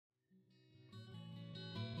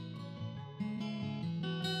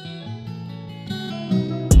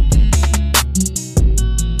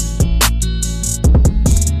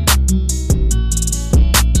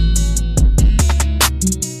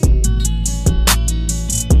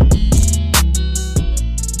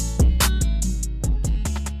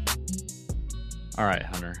All right,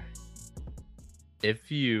 Hunter.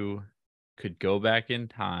 If you could go back in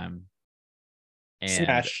time and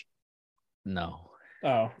Smash. no,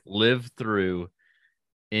 Oh, live through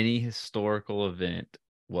any historical event,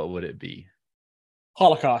 what would it be?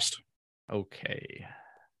 Holocaust. Okay.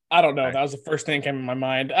 I don't know. Back. That was the first thing that came in my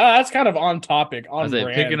mind. That's kind of on topic, I was on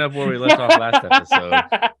like, picking brand. up where we left off last episode.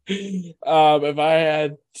 If I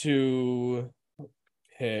had to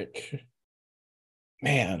pick,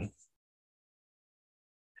 man,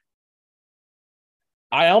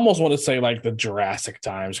 I almost want to say like the Jurassic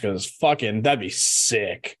times because fucking that'd be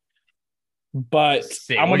sick. But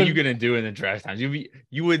Sick. I'm What are gonna you gonna do in the trash times? You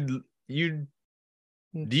do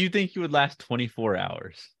you think you would last 24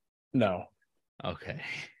 hours? no, Okay.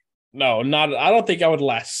 no, not. I don't think I would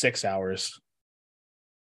last 6 hours.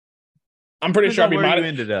 I'm pretty Depends sure on where you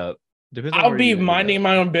ended up. Depends on I'll where be you ended up. minding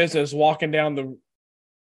my own business, walking down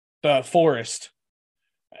the forest,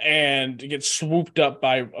 and get swooped up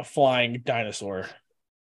by a flying dinosaur.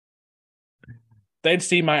 They'd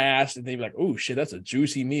see my ass and they'd be like, "Oh shit, that's a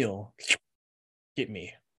juicy meal. Get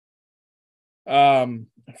me."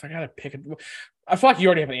 If I gotta pick it, I feel like you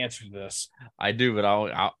already have an answer to this. I do, but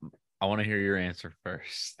I want to hear your answer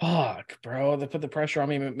first. Fuck, bro. They put the pressure on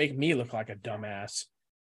me and make me look like a dumbass.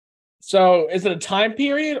 So, is it a time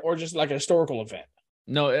period or just like a historical event?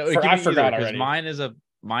 No, it can I be either forgot because already. mine is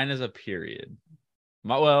a period.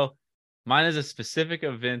 Mine is a specific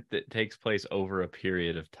event that takes place over a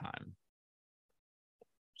period of time.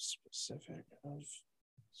 Specific of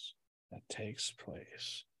that takes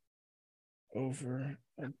place over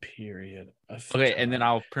a period of Okay, and then time.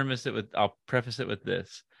 I'll preface it with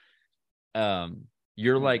this.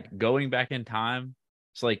 You're like going back in time.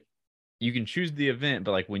 It's like you can choose the event,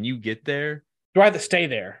 but like when you get there, Do I have to stay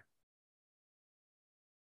there?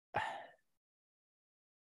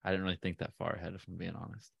 I didn't really think that far ahead, if I'm being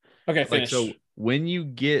honest. Okay, Like, so finish. when you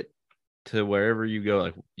get to wherever you go,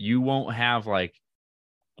 like you won't have like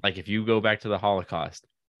if you go back to the Holocaust,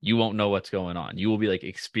 you won't know what's going on. You will be like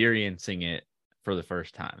experiencing it for the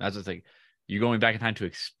first time. That's just like you're going back in time to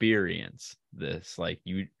experience this.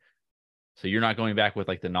 So you're not going back with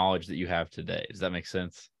like the knowledge that you have today. Does that make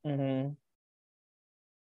sense? Mm-hmm.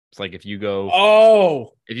 It's like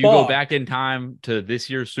Oh, if you go fuck. back in time to this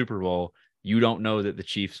year's Super Bowl, you don't know that the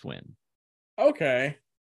Chiefs win. Okay.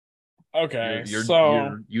 Okay.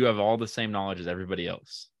 You have all the same knowledge as everybody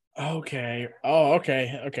else. Okay. Oh,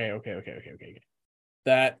 okay. Okay.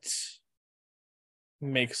 That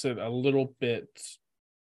makes it a little bit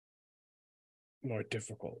more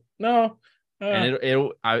difficult. No. And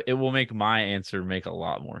Uh, it will make my answer make a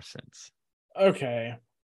lot more sense. okay.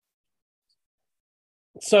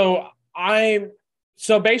 So I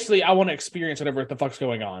so basically I want to experience whatever the fuck's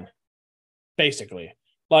going on. Basically.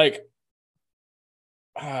 Like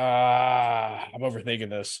I'm overthinking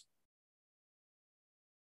this.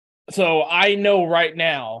 So I know right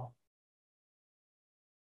now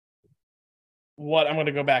what I'm going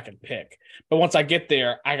to go back and pick. But once I get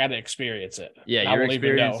there, I got to experience it. Yeah, And I you're won't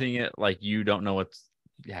even know. experiencing it like you don't know what's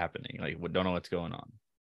happening. Like don't know what's going on.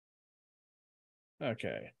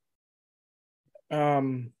 Okay.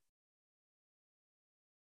 Um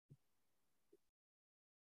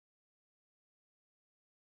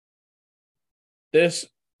this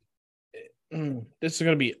this is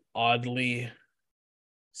going to be oddly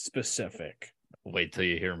specific. Wait till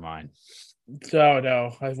you hear mine. So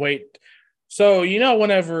no, I wait. So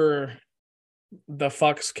whenever the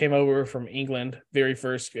fucks came over from England very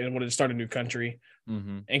first and wanted to start a new country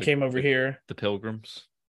Mm-hmm. and came over here. The Pilgrims.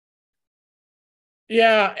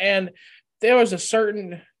 Yeah, and there was a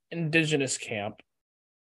certain indigenous camp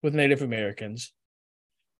with Native Americans,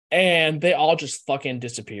 and they all just fucking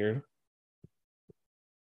disappeared.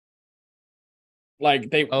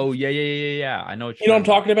 Like they, Oh yeah. I know what you you're know what I'm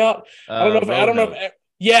talking talking about? about. I don't know Roanoke.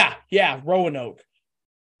 if, yeah, Roanoke.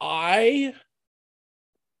 I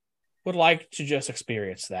would like to just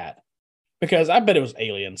experience that because I bet it was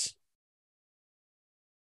aliens.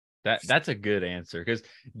 That's a good answer because,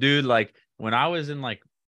 dude, like when I was in like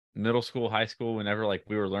middle school, high school, whenever like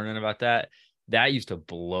we were learning about that, that used to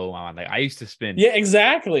blow my mind. Like I used to spend Yeah,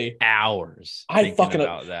 exactly. hours I thinking fucking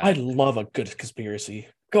about I that. love a good conspiracy.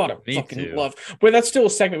 God, I Me fucking too. love. But that's still a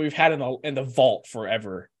segment we've had in the vault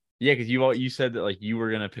forever. Yeah, because you said that like you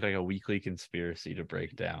were gonna pick like a weekly conspiracy to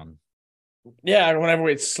break down, Yeah, whenever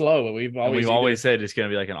it's slow, we've and we've always always either said it's gonna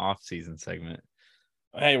be like an off-season segment.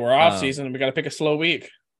 hey, we're off Um, season and we got to pick a slow week.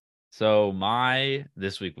 so my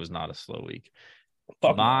this week was not a slow week.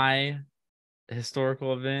 Fuck no. My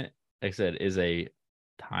historical event, like I said, is a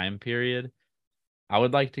time period. I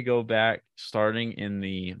would like to go back starting in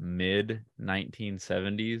the mid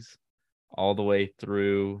 1970s all the way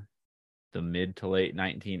through the mid to late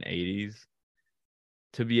 1980s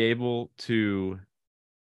to be able to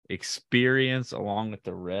experience along with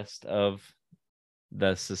the rest of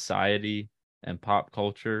the society and pop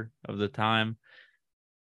culture of the time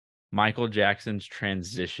Michael Jackson's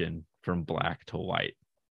transition from black to white.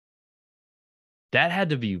 That had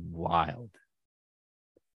to be wild.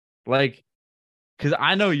 Like, because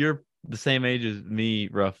I know you're the same age as me,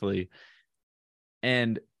 roughly.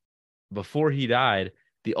 And before he died,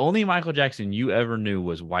 the only Michael Jackson you ever knew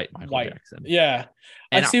was white Michael Jackson. Yeah.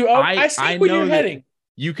 And I see where you're heading.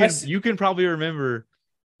 You can probably remember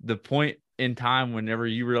the point in time whenever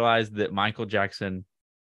you realized that Michael Jackson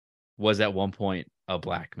was at one point a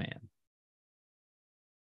black man.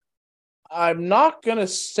 I'm not going to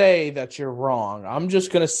say that you're wrong. I'm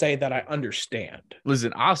just going to say that I understand.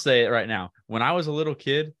 Listen, I'll say it right now. When I was a little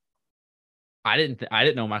kid, I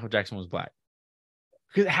didn't know Michael Jackson was black.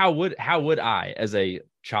 Because how would I, as a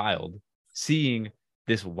child, seeing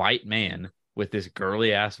this white man with this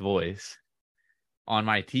girly ass voice on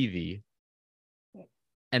my TV,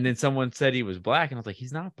 and then someone said he was black, and I was like,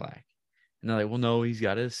 he's not black. And they're like, well, no, he's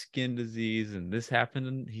got a skin disease, and this happened,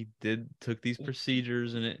 and he took these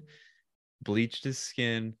procedures, and it bleached his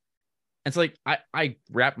skin. It's like I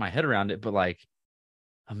wrapped my head around it, but like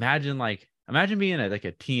imagine being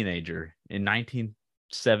a teenager in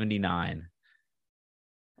 1979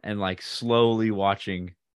 and like slowly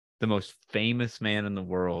watching the most famous man in the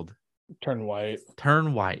world turn white.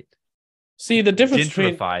 See, the difference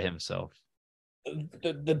gentrify himself.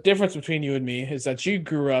 The difference between you and me is that you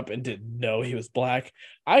grew up and didn't know he was black.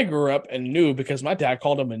 I grew up and knew because my dad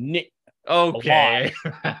called him a nick. Okay.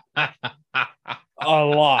 A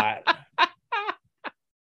lot.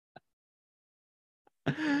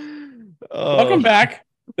 Welcome back.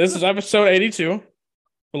 This is episode 82,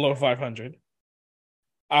 below 500.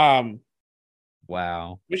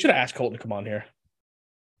 Wow. We should have asked Colton to come on here,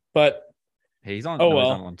 but hey, he's on. He's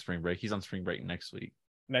on spring break. He's on spring break next week.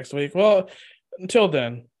 Well, until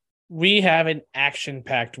then, we have an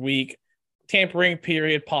action-packed week. Tampering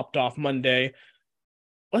period popped off Monday.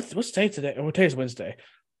 What's day today? What day is Wednesday?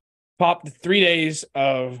 Popped 3 days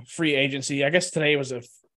of free agency. I guess today wasn't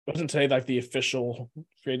today like the official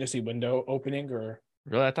free agency window opening, or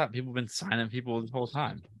really? I thought people have been signing people the whole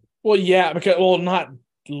time. Well, yeah, not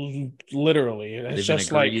literally. It's they've just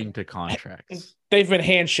been agreeing to contracts. They've been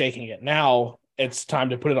handshaking it. Now it's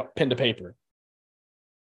time to put it up pen to paper,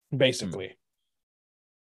 basically.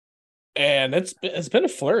 And it's been a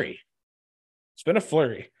flurry.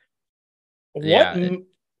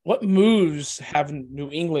 What moves have New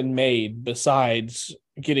England made besides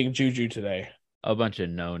getting Juju today? A bunch of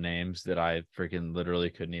no names that I freaking literally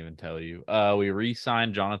couldn't even tell you. We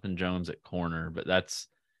re-signed Jonathan Jones at corner, but that's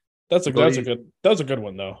a good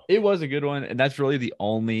one though. It was a good one, and that's really the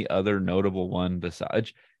only other notable one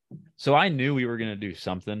besides. So I knew we were going to do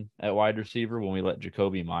something at wide receiver when we let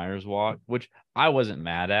Jakobi Meyers walk, which I wasn't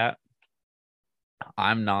mad at.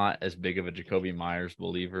 I'm not as big of a Jakobi Meyers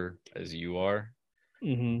believer as you are.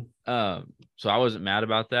 Mm-hmm. So I wasn't mad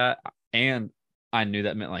about that. And I knew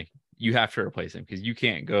that meant like you have to replace him because you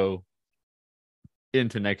can't go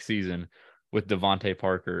into next season with Devontae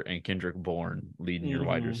Parker and Kendrick Bourne leading your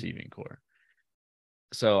wide receiving core.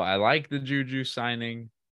 So I like the Juju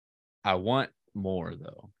signing. I want more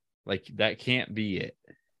though. Like that can't be it.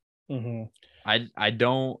 Mm-hmm. I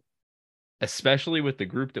don't, especially with the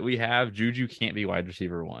group that we have, Juju can't be wide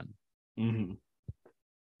receiver one. Mm-hmm.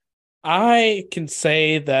 I can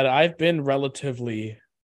say that I've been relatively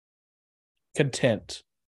content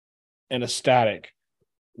and ecstatic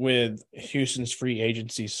with Houston's free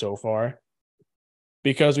agency so far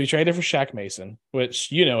because we traded for Shaq Mason,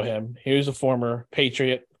 which you know him. He was a former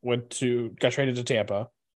Patriot, got traded to Tampa.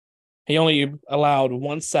 He only allowed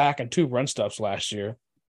 1 sack and 2 run stuffs last year.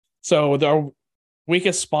 So our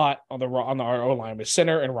weakest spot on our O-line was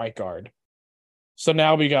center and right guard. So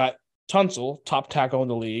now we got Tunsil, top tackle in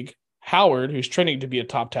the league. Howard, who's trending to be a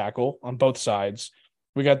top tackle on both sides.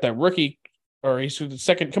 We got that rookie, or he's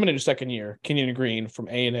coming into second year, Kenyon Green from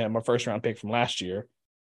A&M, a first-round pick from last year.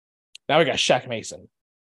 Now we got Shaq Mason.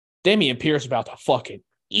 Dameon Pierce about to fucking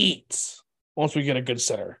eat once we get a good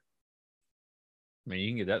center. I mean, you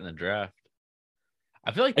can get that in the draft.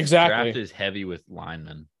 I feel like the draft is heavy with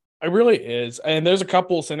linemen. It really is. And there's a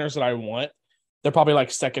couple centers that I want. They're probably like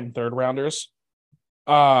second, third rounders.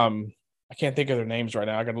 I can't think of their names right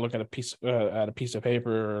now. I got to look at a piece of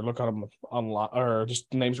paper or look at them online or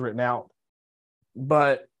just names written out.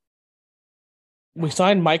 But we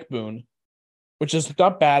signed Mike Boone, which is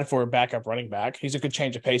not bad for a backup running back. He's a good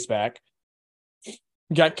change of pace back.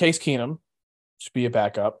 We got Case Keenum to be a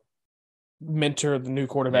backup. mentor the new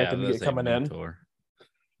quarterback that we get coming mentor.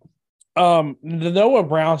 in. The Noah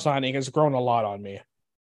Brown signing has grown a lot on me.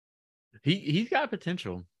 He's got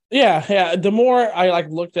potential. Yeah. The more I like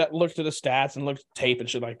looked at the stats and looked at tape and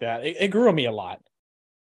shit like that, it grew on me a lot.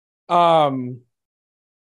 Other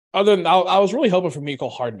than I was really hoping for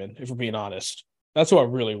Mecole Hardman, if we're being honest. That's who I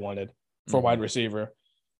really wanted for wide receiver.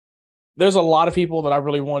 There's a lot of people that I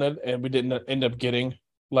really wanted, and we didn't end up getting.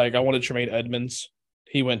 Like I wanted Tremaine Edmonds.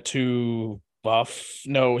 He went to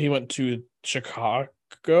he went to Chicago.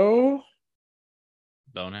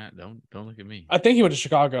 Don't look at me. I think he went to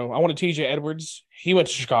Chicago. I wanted TJ Edwards. He went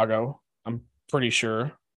to Chicago. I'm pretty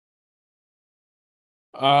sure.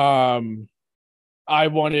 I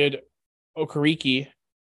wanted Okereke.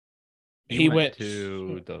 He went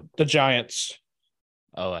to the Giants.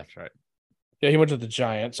 Oh, that's right. Yeah, he went to the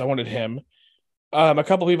Giants. I wanted him. A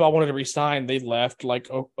couple people I wanted to resign, they left, like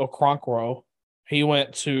Okronkwo. He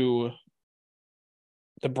went to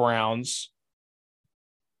the Browns.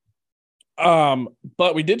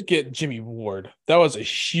 But we did get Jimmy Ward. That was a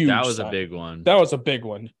huge That was sign. a big one. That was a big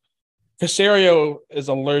one. Casario is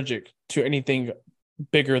allergic to anything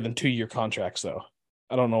bigger than 2-year contracts, though.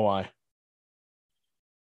 I don't know why.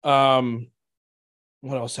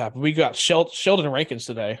 What else happened? We got Sheldon Rankins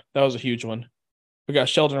today. That was a huge one. We got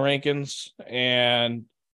Sheldon Rankins, and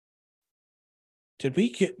I feel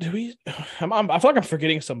like I'm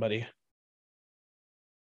forgetting somebody.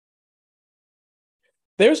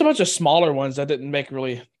 There's a bunch of smaller ones that didn't make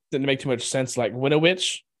too much sense, like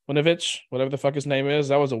Winovich, whatever the fuck his name is.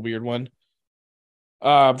 That was a weird one.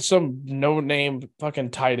 Some no-name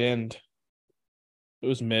fucking tight end. It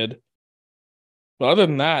was mid. But other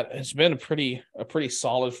than that, it's been a pretty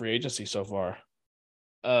solid free agency so far.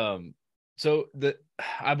 So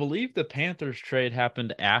I believe the Panthers trade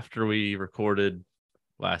happened after we recorded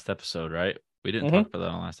last episode, right? We didn't talk about that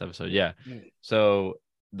on last episode. Yeah. So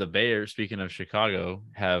the Bears, speaking of Chicago,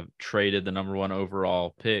 have traded the number 1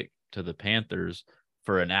 overall pick to the Panthers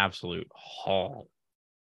for an absolute haul.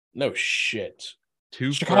 No shit.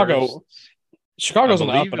 Chicago's on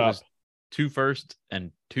the up and up. 2 firsts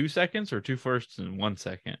and 2 seconds, or 2 firsts and 1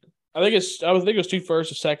 second. I think it was 2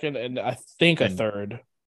 firsts, a second, and I think a third.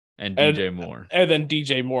 And DJ Moore. And then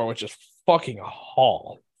DJ Moore, which is fucking a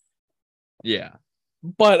haul. Yeah.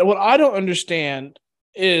 But what I don't understand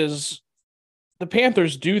is the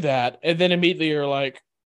Panthers do that, and then immediately are like,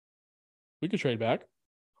 we could trade back.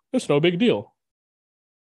 It's no big deal.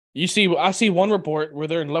 I see one report where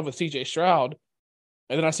they're in love with CJ Stroud,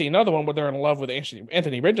 and then I see another one where they're in love with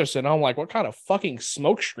Anthony Richardson. I'm like, what kind of fucking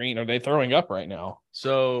smoke screen are they throwing up right now?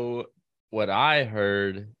 So what I've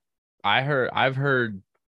heard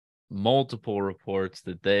multiple reports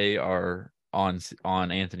that they are on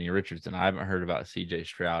Anthony Richardson. I haven't heard about CJ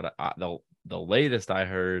Stroud. The latest I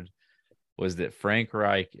heard was that Frank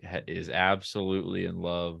Reich is absolutely in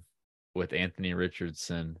love with Anthony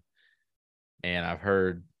Richardson. And I've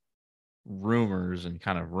heard rumors and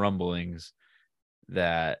kind of rumblings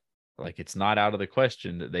that like it's not out of the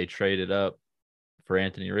question that they traded up for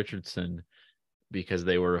Anthony Richardson because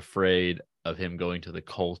they were afraid of him going to the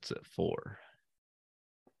Colts at 4.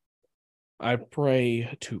 I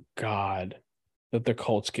pray to God that the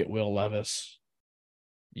Colts get Will Levis.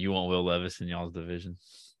 You want Will Levis in y'all's division?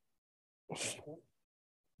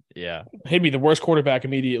 Yeah. He'd be the worst quarterback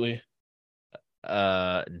immediately.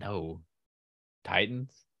 No.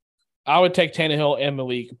 Titans? I would take Tannehill and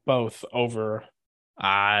Malik both over.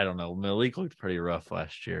 I don't know. Malik looked pretty rough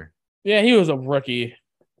last year. Yeah, he was a rookie.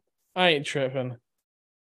 I ain't tripping.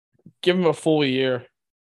 Give him a full year.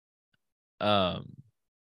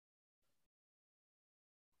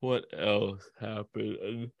 What else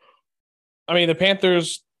happened? I mean, the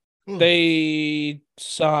Panthers, they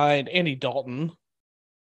signed Andy Dalton.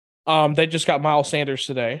 They just got Miles Sanders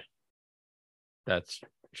today. That's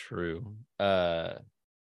true.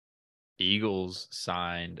 Eagles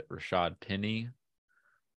signed Rashad Penny.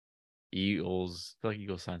 I feel like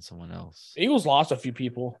Eagles signed someone else. Eagles lost a few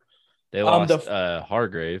people. They lost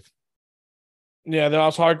Hargrave. Yeah, they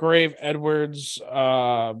lost Hargrave, Edwards.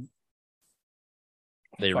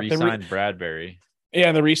 They re-signed Bradbury.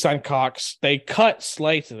 Yeah, they re-signed Cox. They cut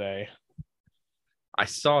Slay today. I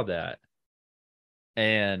saw that.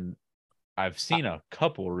 And I've seen a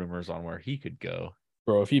couple rumors on where he could go.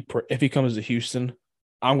 Bro, if he comes to Houston,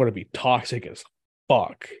 I'm going to be toxic as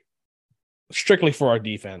fuck. Strictly for our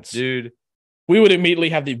defense. Dude. We would immediately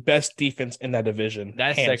have the best defense in that division.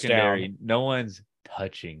 That secondary, down. No one's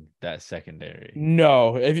touching that secondary.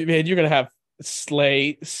 No. You're going to have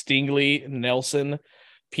Slay, Stingley, Nelson,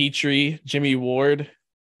 Petrie, Jimmy Ward,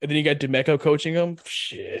 and then you got DeMeco coaching them.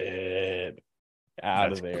 Shit.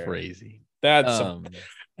 Out of there. Crazy. That's Um,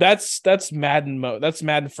 that's Madden mode. That's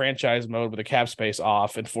Madden franchise mode with the cap space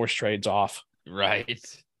off and forced trades off. right.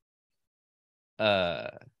 Uh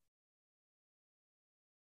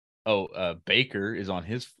Baker is on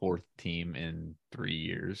his fourth team in 3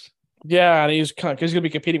 years. Yeah, and he's gonna be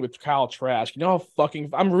competing with Kyle Trask. You know how fucking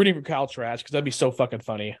I'm rooting for Kyle Trask because that'd be so fucking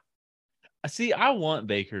funny. See, I want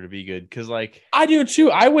Baker to be good because, like, I do too.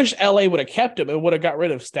 I wish LA would have kept him and would have got rid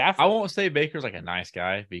of Stafford. I won't say Baker's like a nice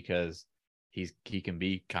guy because he can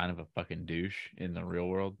be kind of a fucking douche in the real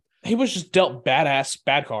world. He was just dealt bad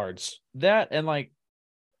cards. That and like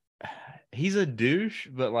he's a douche,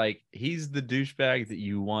 but like he's the douchebag that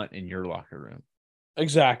you want in your locker room.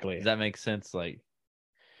 Exactly. Does that make sense? Like,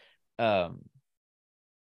 and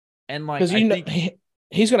like because you know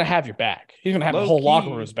he's gonna have your back. He's gonna have the whole locker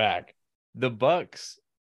room's back. The Bucks,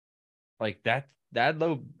 like that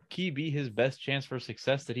low key be his best chance for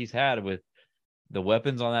success that he's had with the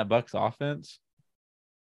weapons on that Bucks offense.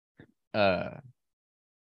 Fournette's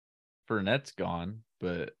gone,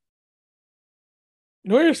 but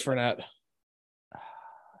where's Fournette?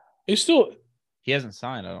 He hasn't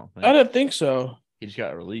signed, I don't think. I didn't think so. He just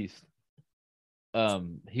got released.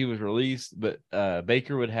 He was released, but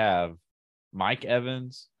Baker would have Mike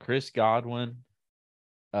Evans, Chris Godwin,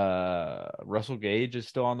 Russell Gage is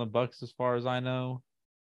still on the Bucks as far as I know.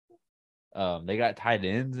 They got tight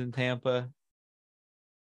ends in Tampa.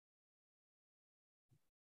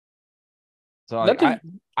 So like,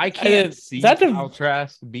 I can't see Kyle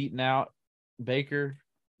Trask beating out Baker,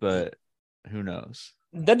 but who knows?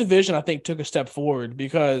 That division, I think, took a step forward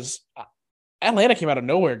because Atlanta came out of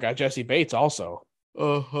nowhere, got Jesse Bates also.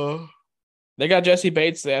 They got Jesse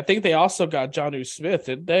Bates. I think they also got Jonnu Smith,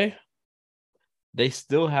 didn't they? They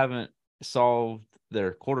still haven't solved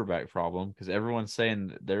their quarterback problem because everyone's saying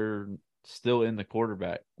that they're still in the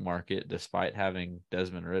quarterback market despite having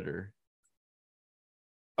Desmond Ridder.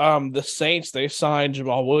 The Saints, they signed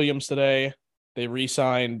Jamal Williams today. They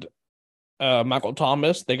re-signed Michael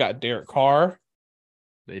Thomas. They got Derek Carr.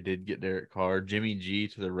 They did get Derek Carr. Jimmy G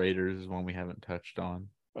to the Raiders is one we haven't touched on.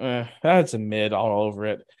 That's a mid all over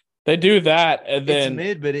it. They do that, and then it's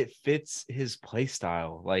mid, but it fits his play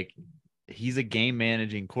style. Like, he's a game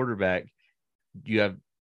managing quarterback. I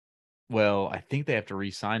think they have to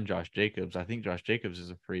re-sign Josh Jacobs. I think Josh Jacobs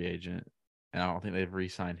is a free agent, and I don't think they've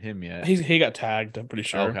re-signed him yet. He got tagged, I'm pretty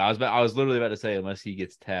sure. Okay, I was literally about to say unless he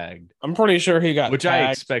gets tagged. I'm pretty sure he got tagged.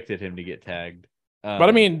 I expected him to get tagged. But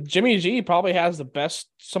I mean, Jimmy G probably has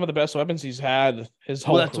some of the best weapons he's had his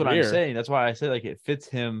whole career. That's what I'm saying. That's why I say like it fits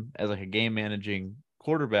him as like a game managing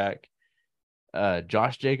quarterback.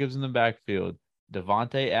 Josh Jacobs in the backfield,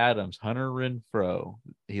 Devontae Adams, Hunter Renfrow.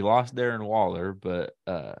 He lost Darren Waller, but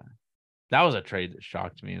that was a trade that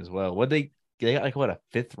shocked me as well. They got like a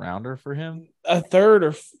fifth rounder for him? A third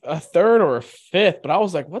or a fifth, but I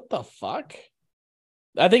was like, what the fuck?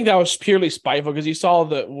 I think that was purely spiteful because you saw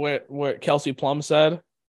what Kelsey Plum said.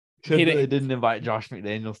 They didn't invite Josh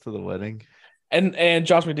McDaniels to the wedding. And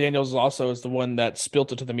Josh McDaniels also is the one that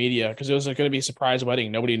spilt it to the media because it was going to be a surprise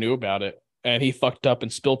wedding. Nobody knew about it. And he fucked up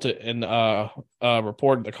and spilt it and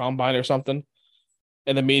reported the combine or something.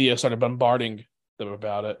 And the media started bombarding them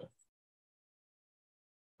about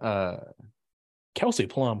it. Kelsey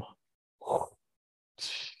Plum.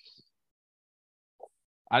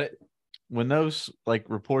 When those like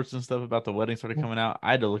reports and stuff about the wedding started coming out,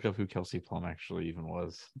 I had to look up who Kelsey Plum actually even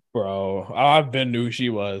was. Bro, I've been knew she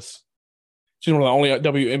was. She's one of the only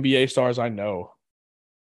WNBA stars I know.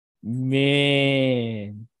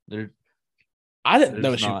 Man, I didn't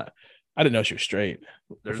know she was straight.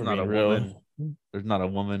 There's not a woman. There's not a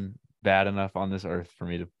woman bad enough on this earth for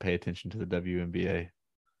me to pay attention to the WNBA.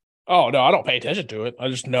 Oh no, I don't pay attention to it. I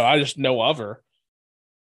just know of her.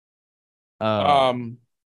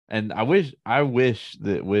 And I wish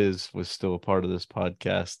that Wiz was still a part of this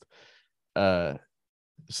podcast,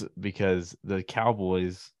 because the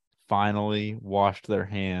Cowboys finally washed their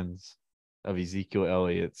hands of Ezekiel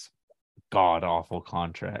Elliott's god awful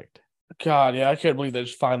contract. God, yeah, I can't believe they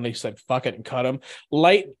just finally said fuck it and cut him.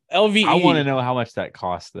 LVE. I want to know how much that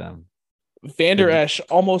cost them. Vander Esch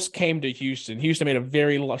almost came to Houston. Houston made a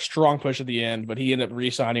very strong push at the end, but he ended up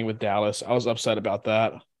re-signing with Dallas. I was upset about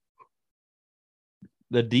that.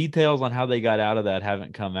 The details on how they got out of that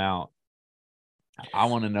haven't come out. I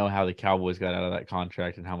want to know how the Cowboys got out of that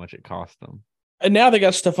contract and how much it cost them. And now they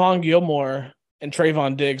got Stephon Gilmore and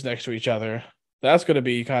Trayvon Diggs next to each other. That's going to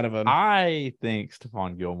be kind of I think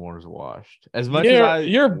Stephon Gilmore's washed. As much as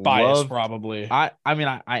you're biased, probably. I mean,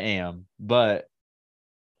 I am, but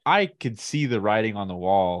I could see the writing on the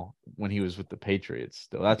wall when he was with the Patriots.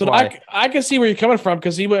 Still, that's But why I can see where you're coming from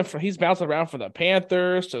because he's bouncing around from the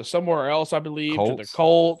Panthers to somewhere else, I believe, to the Colts.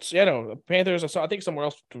 Colts. Yeah, no, the Panthers. I think somewhere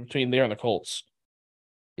else between there and the Colts.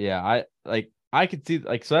 Yeah, I could see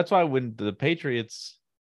like so that's why when the Patriots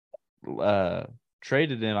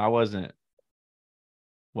traded him, I wasn't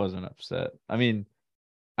upset. I mean,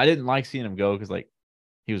 I didn't like seeing him go because like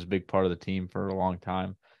he was a big part of the team for a long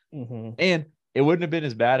time. Mm-hmm. And it wouldn't have been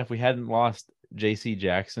as bad if we hadn't lost JC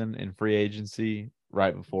Jackson in free agency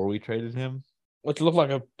right before we traded him. Which looked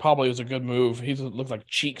like probably was a good move. He looked like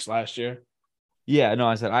cheeks last year. Yeah, no,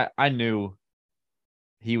 I said I knew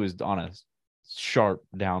he was on a sharp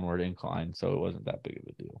downward incline, so it wasn't that big of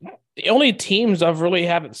a deal. The only teams I've really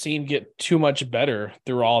haven't seen get too much better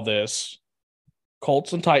through all this,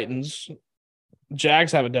 Colts and Titans.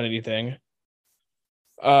 Jags haven't done anything.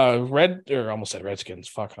 Almost said Redskins.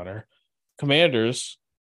 Fuck Hunter. Commanders,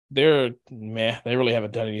 they're meh. They really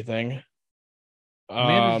haven't done anything.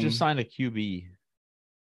 Commanders just signed a QB.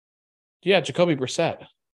 Yeah, Jacoby Brissett.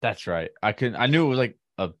 That's right. I knew it was like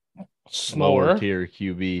a Slower lower tier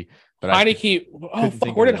QB, but Heineke.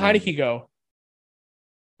 Where did Heineke go?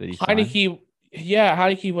 Did he Heineke. Yeah,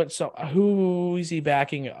 Heineke went. So who is he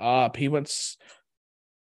backing up? He went.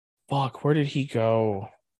 Fuck, where did he go?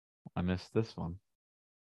 I missed this one.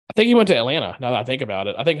 I think he went to Atlanta. Now that I think about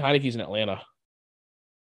it, I think Heineke's in Atlanta.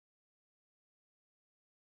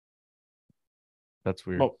 That's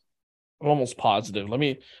weird. Well, I'm almost positive. Let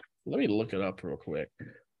me look it up real quick.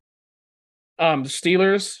 The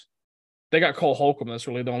Steelers, they got Cole Holcomb. That's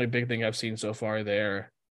really the only big thing I've seen so far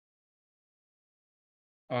there.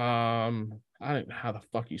 I don't know how the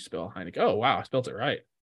fuck you spell Heineke. Oh wow, I spelled it right.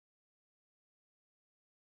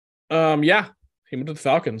 Yeah, he went to the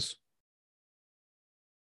Falcons.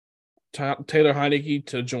 Taylor Heineke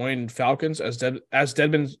to join Falcons as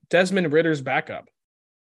Desmond Ritter's backup.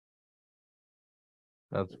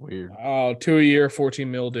 That's weird. Oh, 2-year, $14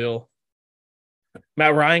 million deal.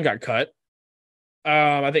 Matt Ryan got cut.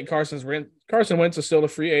 I think Carson Wentz is still a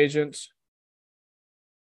free agent.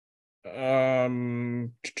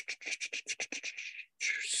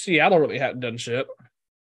 Seattle really hadn't done shit.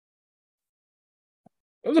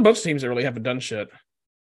 There's a bunch of teams that really haven't done shit.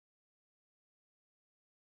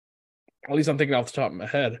 At least I'm thinking off the top of my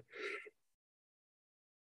head.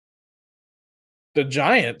 The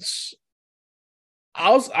Giants.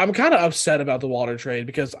 I'm kind of upset about the Water trade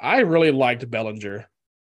because I really liked Bellinger.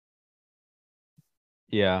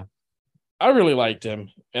 Yeah. I really liked him,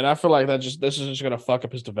 and I feel like this is just going to fuck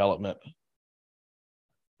up his development.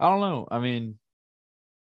 I don't know. I mean,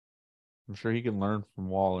 I'm sure he can learn from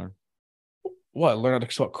Waller. What? Learn how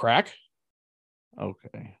to smoke crack?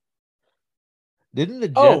 Okay. Didn't the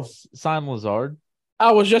Jets sign Lazard?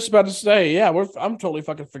 I was just about to say, yeah, I'm totally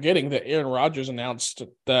fucking forgetting that Aaron Rodgers announced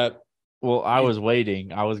that. Well, I was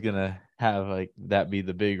waiting. I was gonna have like that be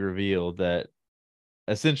the big reveal that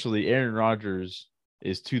essentially Aaron Rodgers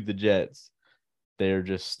is to the Jets. They're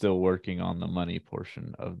just still working on the money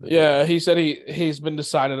portion of the deal. He said he's been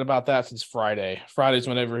decided about that since Friday. Friday's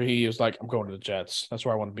whenever he was like, I'm going to the Jets. That's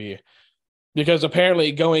where I want to be. Because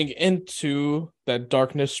apparently going into that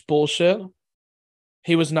darkness bullshit,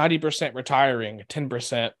 he was 90% retiring,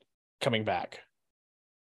 10% coming back.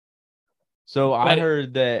 So I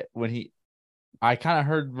heard that I kind of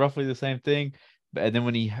heard roughly the same thing, and then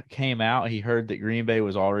when he came out, he heard that Green Bay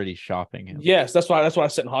was already shopping him. Yes, that's why I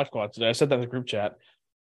said in Hot Squad today. I said that in the group chat.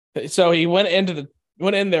 So he went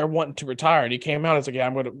in there wanting to retire, and he came out. It's like,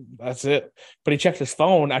 yeah, that's it. But he checked his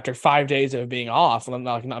phone after 5 days of being off and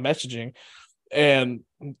not messaging, and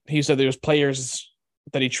he said there was players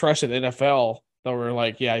that he trusted in the NFL that were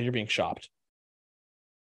like, yeah, you're being shopped.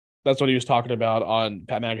 That's what he was talking about on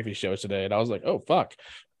Pat McAfee's show today. And I was like, oh, fuck.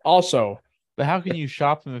 Also. But how can you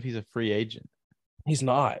shop him if he's a free agent? He's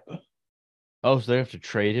not. Oh, so they have to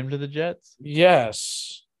trade him to the Jets?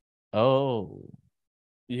 Yes. Oh.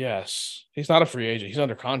 Yes. He's not a free agent. He's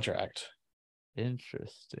under contract.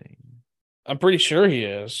 Interesting. I'm pretty sure he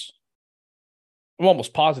is. I'm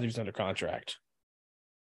almost positive he's under contract.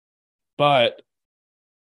 But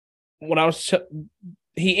when I was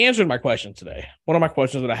he answered my question today. One of my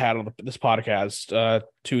questions that I had on this podcast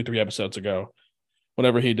 2-3 episodes ago,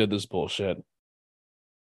 whenever he did this bullshit.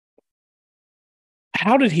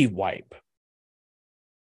 How did he wipe?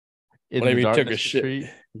 Whenever he took a shit.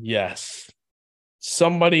 Yes.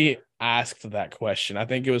 Somebody asked that question. I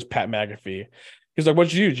think it was Pat McAfee. He's like,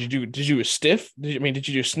 "What'd you do? Did you stiff? Did you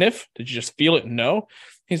just sniff? Did you just feel it? No."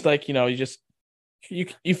 He's like, you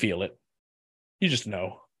feel it. You just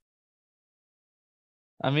know.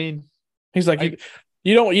 I mean, he's like,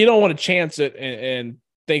 you don't want to chance it and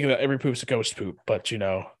think that every poop's a ghost poop, but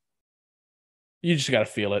You just got to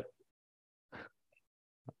feel it.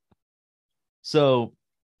 So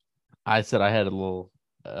I said I had a little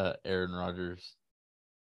Aaron Rodgers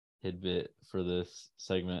tidbit for this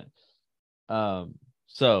segment.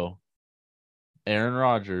 So Aaron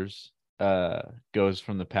Rodgers goes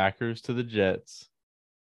from the Packers to the Jets,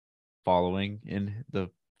 following in the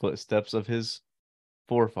footsteps of his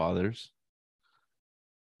forefathers.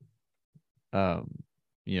 The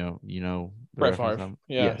Brett reference. Favre.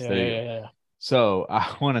 Yeah, Yes, yeah, there yeah, you go. yeah, yeah. So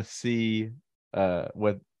I want to see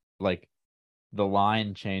what like the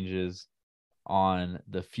line changes on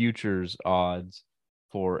the futures odds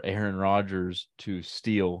for Aaron Rodgers to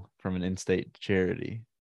steal from an in-state charity.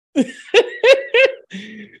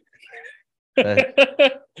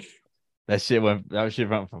 That that shit went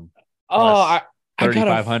from Oh, plus I gotta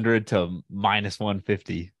 3,500 to minus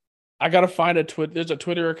 150. I gotta find a Twitter. There's a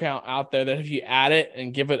Twitter account out there that if you add it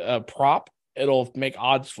and give it a prop, it'll make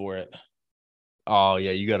odds for it. Oh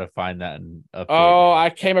yeah, you gotta find that and update Oh, me. I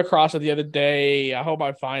came across it the other day. I hope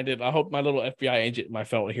I find it. I hope my little FBI agent in my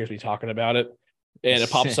phone hears me talking about it, and it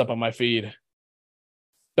pops up on my feed.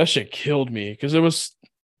 That shit killed me because it was.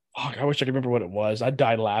 Fuck, I wish I could remember what it was. I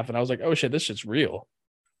died laughing. I was like, "Oh shit, this shit's real."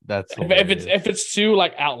 That's If it's hilarious. if it's too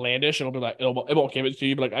like outlandish, it'll be like it won't give it to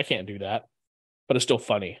you. But like, I can't do that. But it's still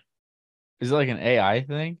funny. Is it like an AI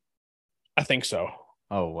thing? I think so.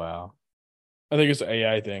 Oh wow. I think it's an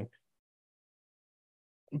AI thing.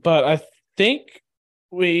 But I think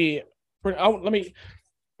we. Let me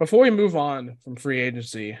before we move on from free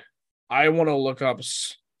agency. I want to look up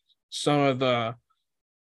some of the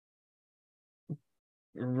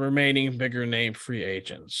remaining bigger name free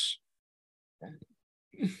agents.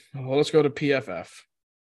 Well, let's go to PFF.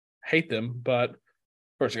 Hate them, but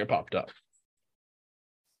first thing that popped up.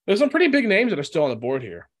 There's some pretty big names that are still on the board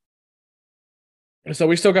here. And so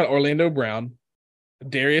we still got Orlando Brown,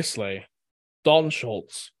 Darius Slay, Dalton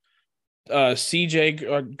Schultz,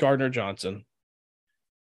 CJ Gardner Johnson,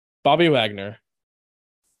 Bobby Wagner,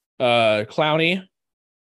 Clowney,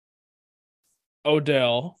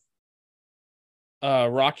 Odell,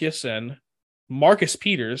 Rock Ya-Sin, Marcus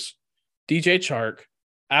Peters, DJ Chark,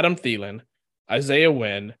 Adam Thielen, Isaiah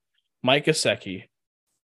Wynn, Mike Gesicki,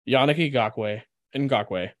 Yannick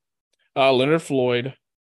Ngakoue, Leonard Floyd,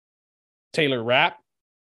 Taylor Rapp,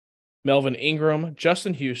 Melvin Ingram,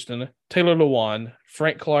 Justin Houston, Taylor Lewan,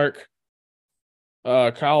 Frank Clark,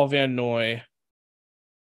 Kyle Van Noy.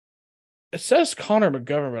 It says Connor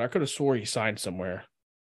McGovern, but I could have swore he signed somewhere.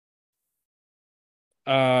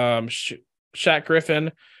 Shaq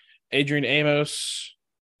Griffin, Adrian Amos,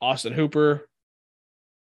 Austin Hooper,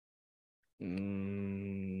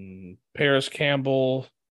 Paris Campbell,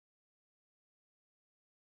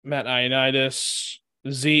 Matt Ioannidis,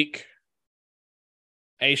 Zeke,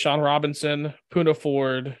 Ashawn Robinson, Puna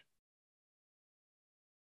Ford.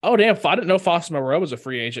 Oh, damn. I didn't know Foster Moreau was a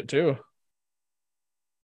free agent, too.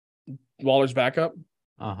 Waller's backup.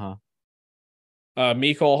 Uh-huh.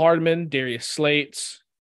 Mecole Hardman, Darius Slates,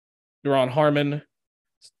 Duron Harmon,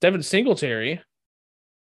 Devin Singletary,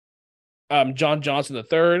 John Johnson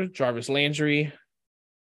III, Jarvis Landry,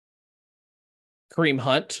 Kareem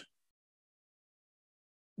Hunt,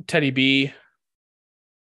 Teddy B,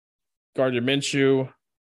 Gardner Minshew,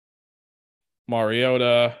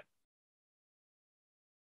 Mariota,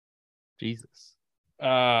 Jesus.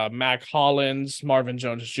 Mac Hollins, Marvin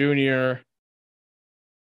Jones Jr.,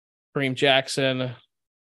 Kareem Jackson,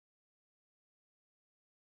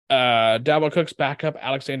 Dalvin Cook's backup,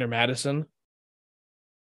 Alexander Madison.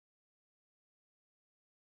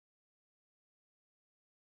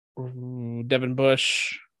 Devin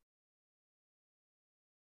Bush.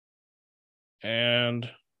 And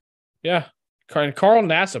yeah, Carl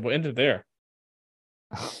Nassib will end it there.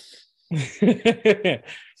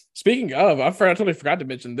 Speaking of, I totally forgot to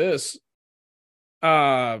mention this.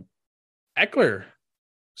 Eckler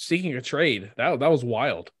seeking a trade. That was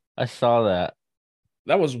wild. I saw that.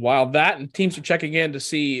 That was wild. That and teams are checking in to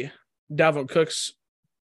see Dalvin Cook's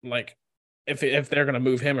like if they're going to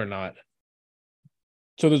move him or not.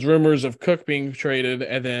 So there's rumors of Cook being traded,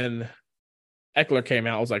 and then Eckler came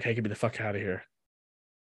out. I was like, "Hey, get me the fuck out of here."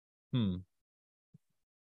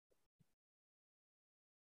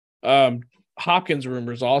 Hopkins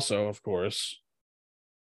rumors also, of course.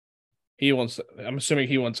 I'm assuming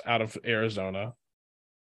he wants out of Arizona.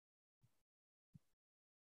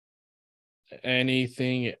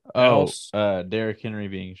 Anything else? Derrick Henry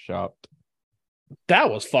being shopped.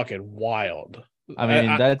 That was fucking wild. I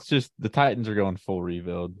mean, that's just the Titans are going full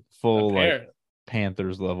rebuild, full like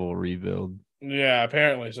Panthers level rebuild. Yeah,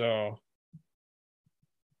 apparently so.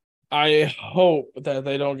 I hope that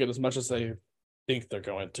they don't get as much as they think they're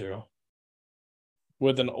going to.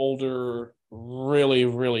 with an older, really,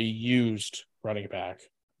 really used running back.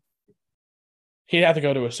 He'd have to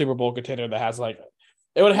go to a Super Bowl contender that has like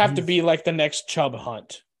it would have to be like the next Chubb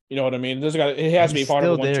Hunt. You know what I mean? It has to be part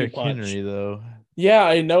of the 1-2 Derrick punch. Henry, though. Yeah,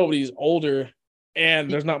 I know, but he's older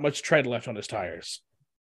and there's not much tread left on his tires.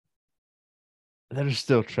 There's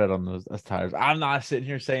still tread on those tires. I'm not sitting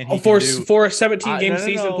here saying he for can do, for a 17-game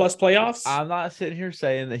season no. plus playoffs. I'm not sitting here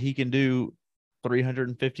saying that he can do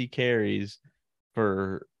 350 carries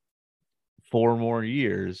for 4 more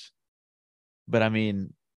years. But I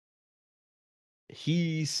mean,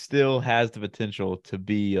 he still has the potential to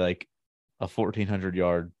be like a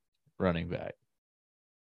 1,400-yard running back.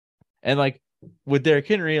 And like with Derrick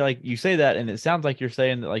Henry, like you say that, and it sounds like you're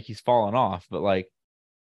saying that like he's fallen off, but like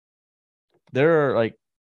there are like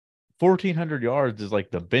 1,400 yards is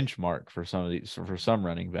like the benchmark for some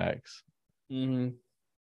running backs. Mm-hmm.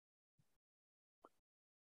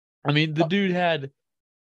 I mean, the dude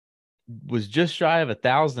was just shy of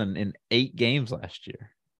 1,000 in 8 games last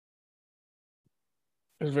year.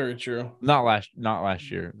 It's very true. Not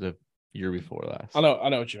last year, the year before last. I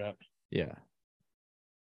know what you meant. Yeah.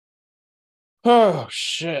 Oh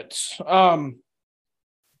shit.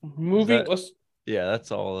 Moving.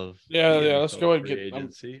 That's all of. Yeah. Let's go ahead and get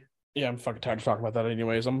agency. I'm fucking tired of talking about that.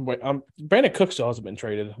 Anyways, I'm Brandon Cook still hasn't been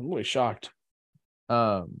traded. I'm really shocked.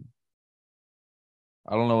 I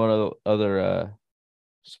don't know what other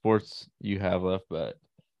sports you have left, but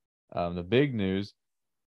the big news.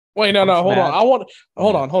 Wait, no, hold on.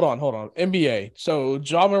 Hold on. NBA. So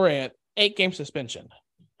Ja Morant, 8-game suspension.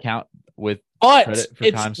 Count with but credit for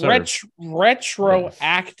it's time served.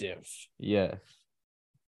 Retroactive. Yes.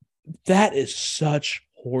 That is such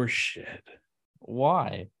horseshit.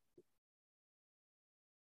 Why?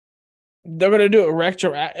 They're gonna do it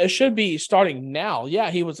it should be starting now.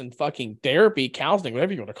 Yeah, he was in fucking therapy, counseling,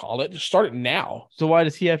 whatever you want to call it. Just start it now. So why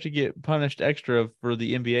does he have to get punished extra for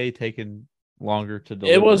the NBA taking longer to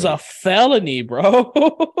deliver? It was a felony, bro.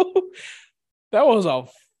 That was a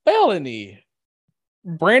felony.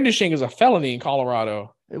 Brandishing is a felony in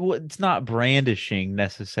Colorado. It's not brandishing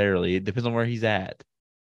necessarily. It depends on where he's at.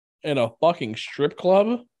 In a fucking strip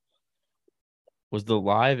club? Was the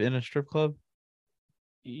live in a strip club?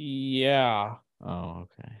 Yeah. Oh,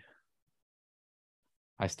 okay.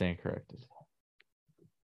 I stand corrected.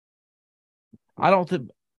 I don't think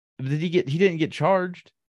he didn't get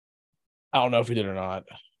charged. I don't know if he did or not.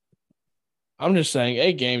 I'm just saying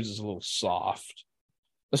 8 games is a little soft.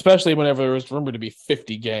 Especially whenever there was rumored to be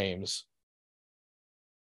 50 games.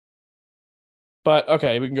 But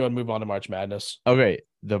okay, we can go and move on to March Madness. Okay,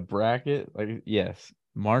 the bracket, yes,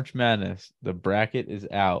 March Madness, the bracket is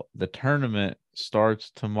out. The tournament starts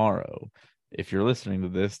tomorrow. If you're listening to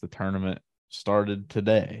this, the tournament started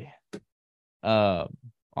today. On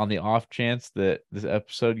the off chance that this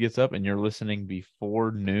episode gets up and you're listening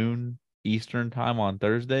before noon Eastern time on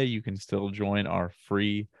Thursday, you can still join our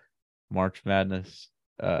free March Madness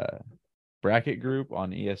bracket group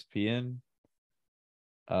on ESPN.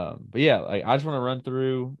 But yeah, I just want to run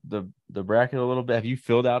through the bracket a little bit. Have you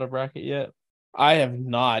filled out a bracket yet? I have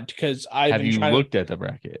not, because have you looked at the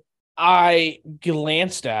bracket? I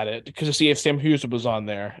glanced at it because to see if Sam Houston was on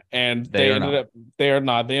there, and they ended up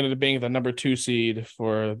being the number 2 seed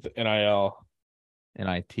for the NIL.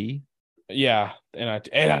 NIT? Yeah,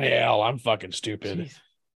 NIL. I'm fucking stupid. Jeez.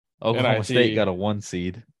 Oklahoma NIT. State got a 1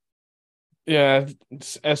 seed. Yeah,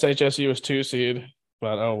 SHSU was 2 seed,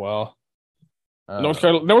 but oh well. North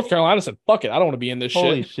Carolina said, "Fuck it, I don't want to be in this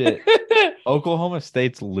holy shit." Oklahoma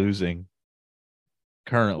State's losing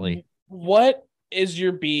currently. What is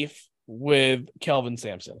your beef with Kelvin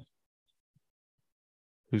Sampson?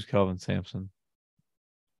 Who's Kelvin Sampson?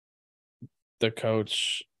 The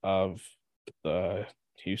coach of the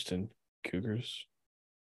Houston Cougars.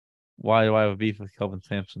 Why do I have a beef with Kelvin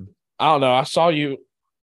Sampson? I don't know. I saw you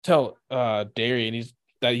tell Darian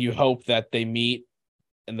that you hope that they meet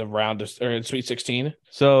in the round or in Sweet 16.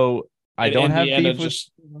 So I don't have Indiana beef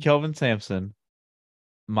with Kelvin Sampson.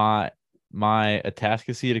 My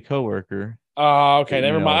Atascocita coworker. Oh, okay.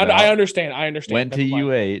 Never mind. I understand. Went to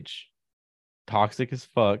UH. Toxic as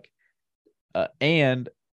fuck. And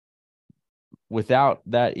without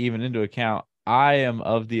that even into account, I am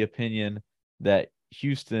of the opinion that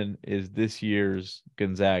Houston is this year's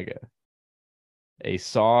Gonzaga. A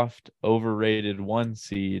soft, overrated 1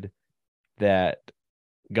 seed that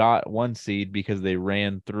got 1 seed because they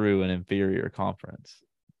ran through an inferior conference.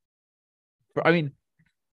 I mean,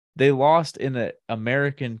 they lost in the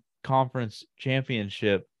American Conference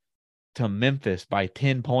Championship to Memphis by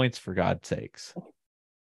 10 points, for God's sakes.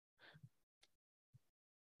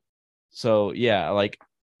 So, yeah,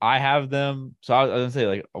 I have them. So I was gonna say,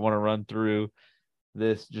 like, I want to run through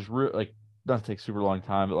this just like doesn't take super long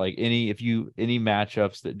time, but like any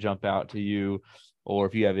matchups that jump out to you, or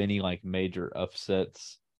if you have any like major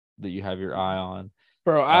upsets that you have your eye on.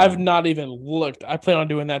 Bro, I've not even looked. I plan on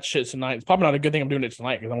doing that shit tonight. It's probably not a good thing I'm doing it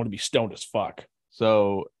tonight because I want to be stoned as fuck.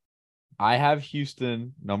 So I have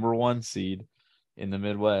Houston, #1 seed in the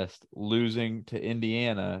Midwest, losing to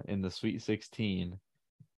Indiana in the Sweet 16.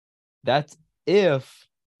 That's if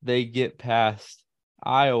they get past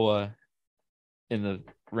Iowa in the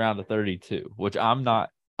round of 32, which I'm not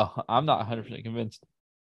 100% convinced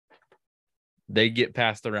they get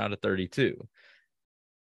past the round of 32.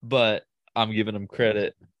 But I'm giving them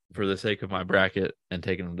credit for the sake of my bracket and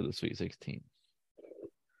taking them to the Sweet 16.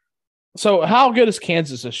 So how good is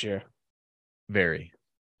Kansas this year? Very.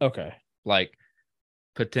 Okay. Like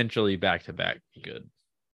potentially back to back good.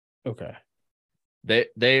 Okay.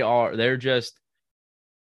 They are a And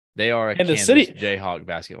the Kansas city Jayhawk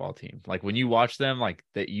basketball team. Like when you watch them, like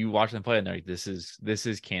that you watch them play and they're like, this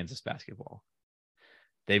is Kansas basketball.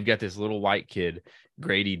 They've got this little white kid,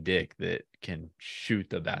 Grady Dick, that can shoot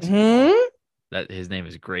the basketball. That his name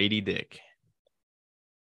is Grady Dick.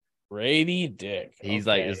 Grady Dick. He's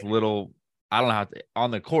like this little, I don't know how to,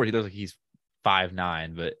 on the court, he looks like he's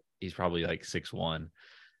 5'9", but he's probably like 6'1".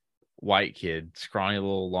 White kid, scrawny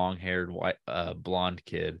little long-haired white blonde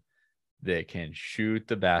kid that can shoot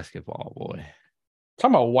the basketball, boy.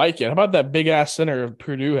 Talking about white kid. How about that big ass center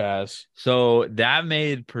Purdue has? So that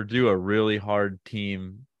made Purdue a really hard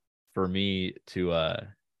team for me to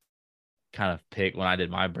kind of pick when I did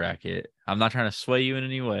my bracket. I'm not trying to sway you in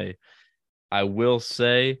any way. I will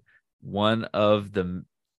say one of the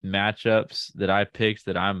matchups that I picked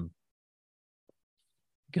that I'm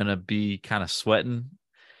gonna be kind of sweating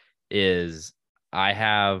is I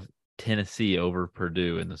have Tennessee over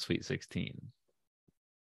Purdue in the Sweet 16.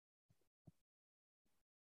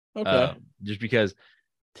 Okay. Just because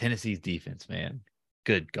Tennessee's defense, man,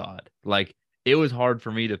 good God. Like it was hard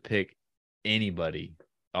for me to pick anybody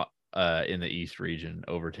in the East region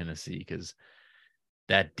over Tennessee because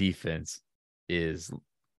that defense is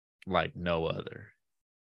like no other.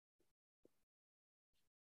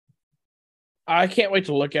 I can't wait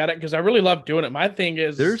to look at it because I really love doing it. My thing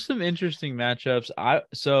is there's some interesting matchups.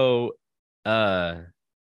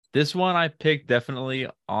 This one I picked definitely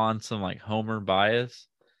on some like homer bias.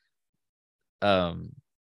 I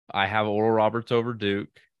have Oral Roberts over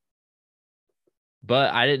Duke,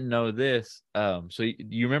 but I didn't know this. So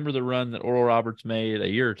you remember the run that Oral Roberts made a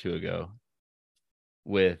year or two ago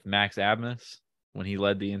with Max Abmas when he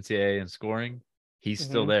led the NCAA in scoring? He's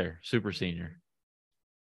still there, super senior.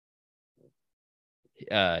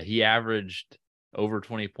 He averaged over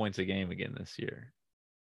 20 points a game again this year.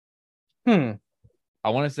 I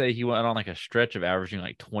want to say he went on like a stretch of averaging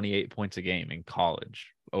like 28 points a game in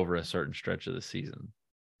college over a certain stretch of the season.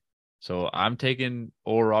 So I'm taking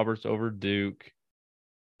Oral Roberts over Duke.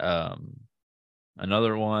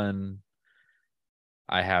 Another one,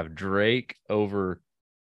 I have Drake over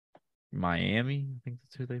Miami. I think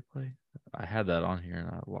that's who they play. I had that on here and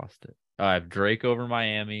I lost it. I have Drake over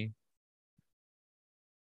Miami.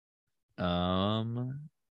 I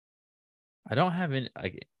don't have any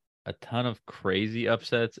like a ton of crazy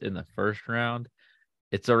upsets in the first round.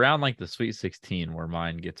 It's around like the Sweet 16 where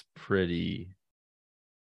mine gets pretty.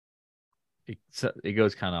 It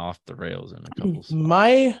goes kind of off the rails in a couple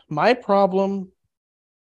spots. My problem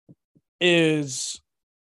is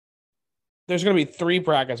there's going to be 3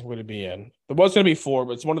 brackets I'm going to be in. There was going to be 4,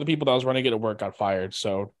 but it's one of the people that was running it at work got fired,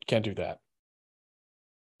 so can't do that.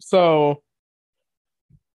 So,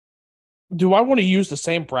 do I want to use the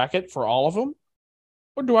same bracket for all of them,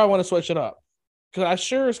 or do I want to switch it up?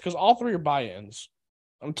 Because all 3 are buy-ins.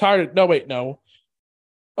 I'm tired of no.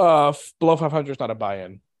 Below 500 is not a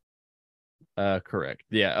buy-in. Correct.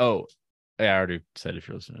 Yeah. Oh, yeah, I already said if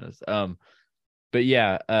you're listening to this. But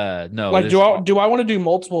yeah, no. Like, do I want to do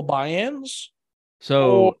multiple buy-ins?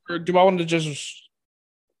 So, or do I want to just?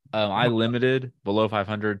 I limited below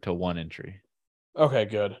 500 to 1 entry. Okay,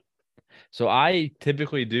 good. So I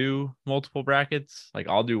typically do multiple brackets. Like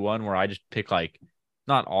I'll do one where I just pick like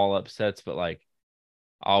not all upsets, but like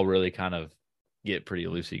I'll really kind of get pretty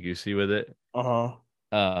loosey goosey with it.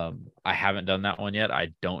 I haven't done that one yet.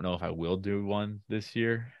 I don't know if I will do one this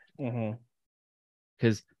year.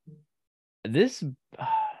 Because this,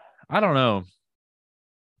 I don't know.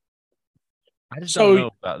 I just don't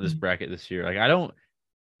know about this bracket this year. Like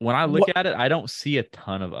when I look at it, I don't see a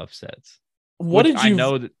ton of upsets. I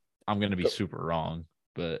know that I'm going to be super wrong,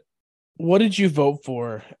 but What did you vote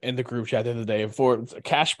for in the group chat the other day? For a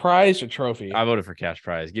cash prize or trophy? I voted for cash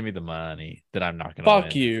prize. Give me the money that I'm not gonna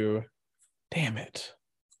Fuck win. you. Damn it.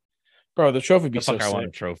 Bro, the trophy would be The so fuck I want a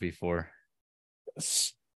sick. trophy for.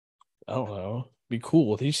 I don't know. Be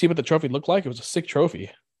cool. Did you see what the trophy looked like? It was a sick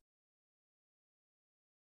trophy.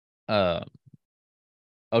 Um.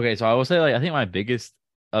 Okay, so I will say I think my biggest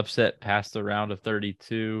upset past the round of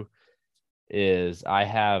 32 is I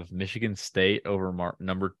have Michigan State over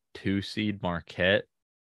number 2 seed Marquette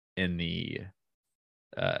in the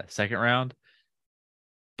second round,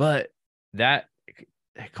 but that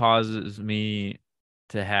causes me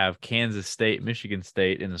to have Kansas State, Michigan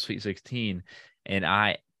State in the Sweet 16, and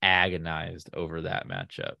I agonized over that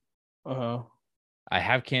matchup. Uh-huh. I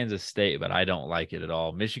have Kansas State, but I don't like it at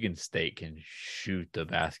all. Michigan State can shoot the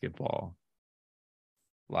basketball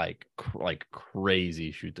like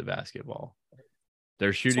crazy. Shoot the basketball.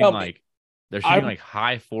 They're shooting like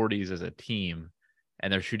high 40s as a team,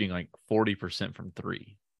 and they're shooting like 40% from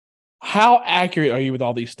three. How accurate are you with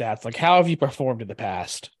all these stats? Like, how have you performed in the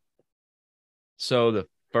past? So the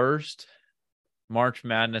first March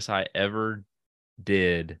Madness I ever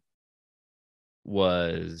did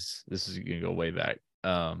was, this is gonna go way back.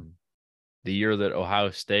 The year that Ohio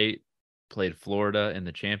State played Florida in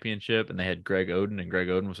the championship, and they had Greg Oden, and Greg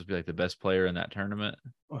Oden was supposed to be like the best player in that tournament.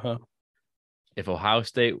 Uh-huh. If Ohio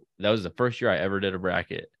State, that was the first year I ever did a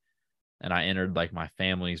bracket, and I entered like my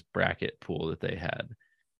family's bracket pool that they had.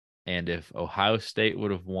 And if Ohio State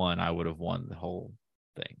would have won, I would have won the whole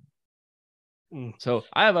thing. So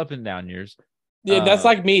I have up and down years. Yeah, that's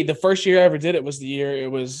like me. The first year I ever did it was the year it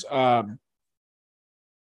was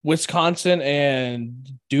Wisconsin and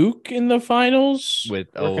Duke in the finals with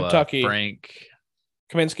Kentucky. Frank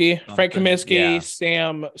Kaminsky, yeah.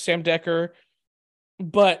 Sam Decker.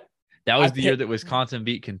 But that was the year that Wisconsin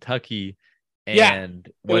beat Kentucky, and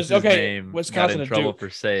what's his name Wisconsin got in trouble for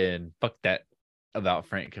saying "fuck that" about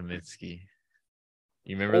Frank Kaminsky.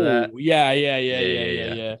 You remember that?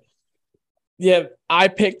 Yeah. Yeah, I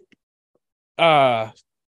picked. I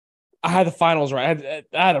had the finals right.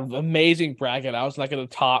 I had an amazing bracket. I was like in the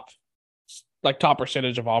top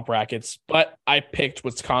percentage of all brackets, but I picked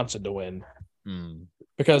Wisconsin to win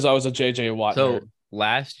because I was a JJ Watt. So nerd.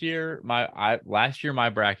 last year my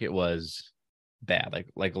bracket was bad.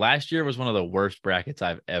 Like last year was one of the worst brackets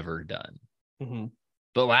I've ever done. Mm-hmm.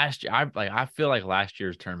 But last year, I feel like last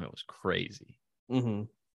year's tournament was crazy. Mm-hmm.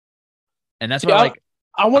 And that's why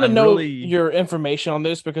I want to know your information on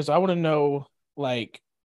this, because I want to know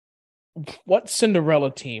what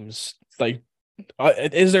Cinderella teams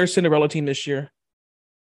is there a Cinderella team this year?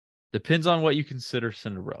 Depends on what you consider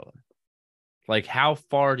Cinderella. Like, how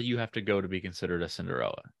far do you have to go to be considered a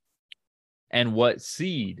Cinderella? And what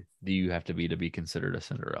seed do you have to be considered a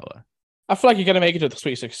Cinderella? I feel like you got to make it to the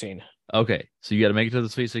Sweet 16. Okay, so you got to make it to the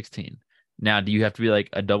Sweet 16. Now, do you have to be like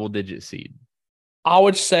a double-digit seed? I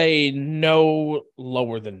would say no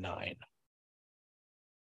lower than 9.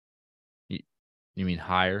 You mean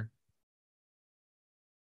higher?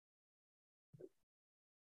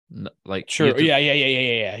 No, like sure, yeah,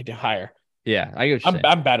 higher. Yeah, I get.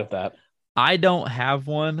 I'm bad at that. I don't have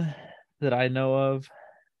one that I know of.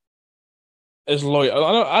 Is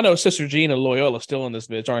Loyola? I know Sister Jean and Loyola still in this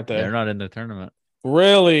bitch, aren't they? They're not in the tournament.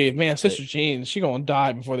 Really, man, Sister Jean, she gonna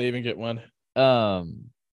die before they even get one.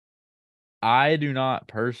 I do not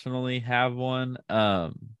personally have one. I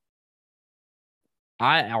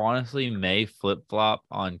honestly may flip flop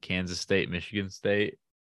on Kansas State, Michigan State.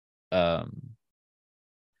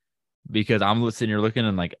 Because I'm sitting here looking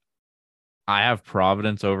and like I have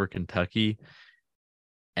Providence over Kentucky,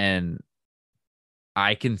 and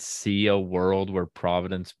I can see a world where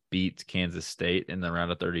Providence beats Kansas State in the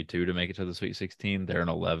round of 32 to make it to the Sweet 16. They're an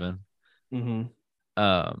 11. Mm-hmm.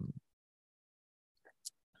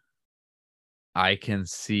 I can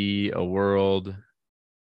see a world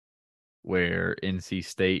where NC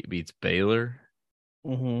State beats Baylor.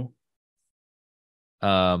 Mm-hmm.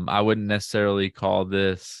 I wouldn't necessarily call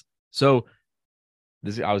this. So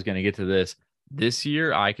I was going to get to this. This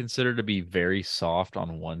year, I consider to be very soft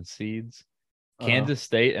on 1 seeds. Kansas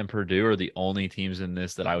State and Purdue are the only teams in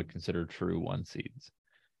this that I would consider true 1 seeds.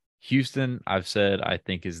 Houston, I've said, I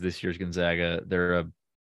think is this year's Gonzaga. They're a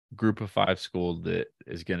group of 5 school that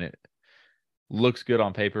is going to looks good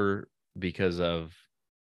on paper because of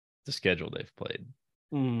the schedule they've played.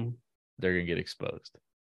 They're going to get exposed.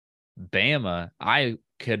 Bama, I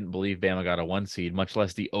couldn't believe Bama got a 1 seed, much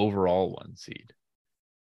less the overall 1 seed.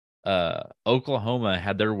 Oklahoma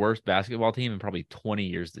had their worst basketball team in probably 20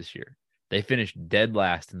 years this year. They finished dead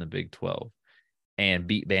last in the Big 12 and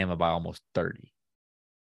beat Bama by almost 30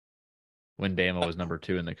 when Bama was number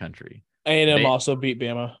 2 in the country. A&M also beat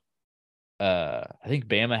Bama. I think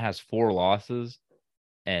Bama has 4 losses,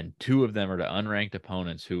 and 2 of them are to unranked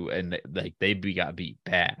opponents got beat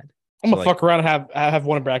bad. I'm gonna fuck around and have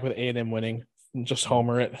one back with A&M winning and just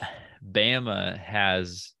homer it. Bama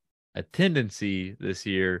has a tendency this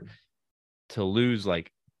year to lose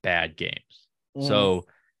like bad games. So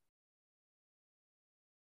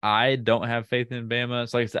I don't have faith in Bama.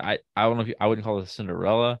 It's like I said, I don't know if I wouldn't call it a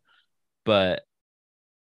Cinderella, but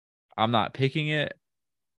I'm not picking it.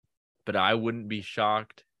 But I wouldn't be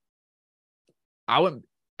shocked. I wouldn't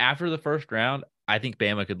after the first round. I think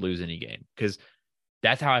Bama could lose any game because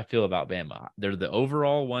that's how I feel about Bama. They're the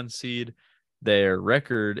overall 1 seed. Their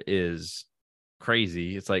record is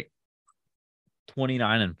crazy. It's like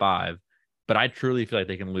 29-5, but I truly feel like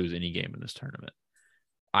they can lose any game in this tournament.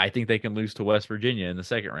 I think they can lose to West Virginia in the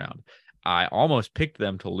second round. I almost picked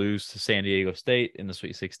them to lose to San Diego State in the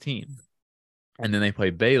Sweet 16. And then they play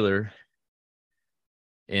Baylor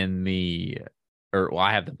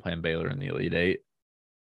I have them playing Baylor in the Elite Eight.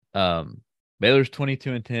 Baylor's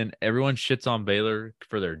 22-10. Everyone shits on Baylor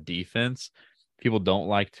for their defense. People don't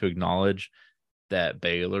like to acknowledge that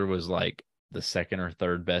Baylor was like the second or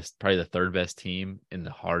third best, probably the third best team in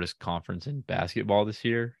the hardest conference in basketball this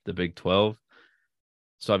year, the Big 12.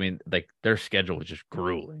 So, I mean, like their schedule was just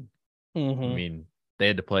grueling. Mm-hmm. I mean, they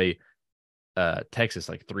had to play Texas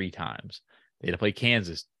like 3 times. They had to play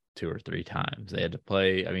Kansas 2 or 3 times. They had to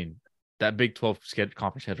play, I mean, that Big 12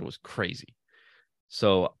 conference schedule was crazy.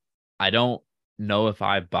 So I don't know if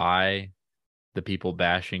I buy the people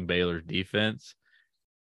bashing Baylor's defense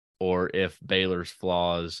or if Baylor's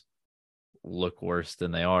flaws look worse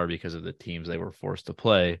than they are because of the teams they were forced to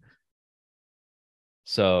play.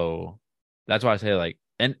 So that's why I say like,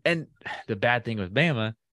 and the bad thing with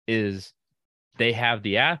Bama is they have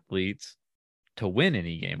the athletes to win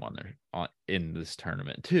any game in this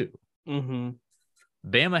tournament too. Mm-hmm.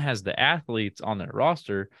 Bama has the athletes on their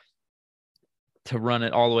roster to run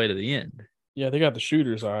it all the way to the end. Yeah, they got the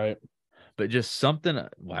shooters, all right. But just something.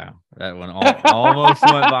 Wow, that one almost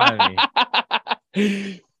went by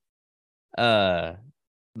me.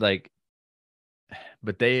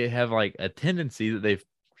 But they have like a tendency that they've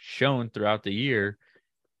shown throughout the year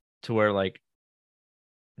to where like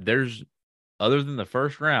there's other than the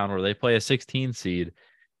first round where they play a 16 seed,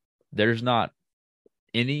 there's not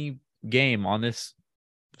any game on this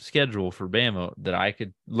schedule for Bama that I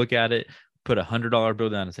could look at it, put $100 bill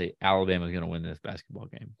down and say Alabama's going to win this basketball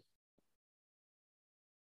game.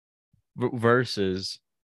 Versus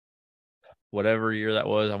whatever year that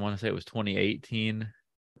was, I want to say it was 2018,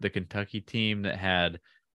 the Kentucky team that had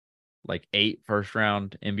like 8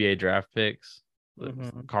 first-round NBA draft picks.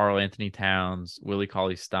 Mm-hmm. Karl Anthony Towns, Willie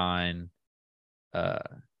Cauley-Stein,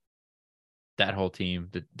 that whole team,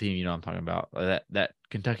 the team you know I'm talking about, that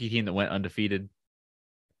Kentucky team that went undefeated.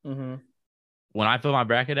 Mm-hmm. When I filled my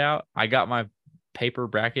bracket out, I got my paper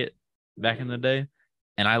bracket back in the day,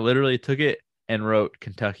 and I literally took it and wrote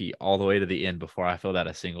Kentucky all the way to the end before I filled out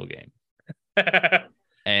a single game.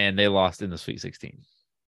 And they lost in the Sweet 16.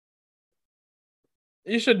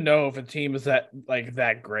 You should know if a team is that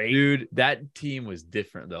great. Dude, that team was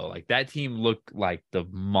different though. Like that team looked like the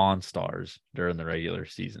Monstars during the regular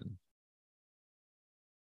season.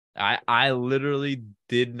 I literally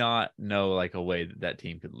did not know like a way that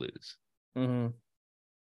team could lose. Mm-hmm.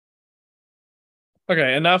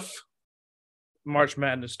 Okay, enough March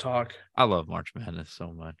Madness talk. I love March Madness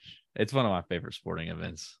so much. It's one of my favorite sporting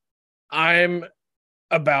events. I'm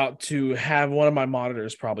about to have one of my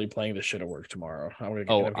monitors probably playing this shit at work tomorrow. I'm gonna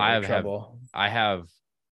get in trouble. I have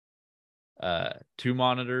 2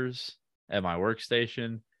 monitors at my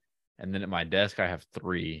workstation, and then at my desk I have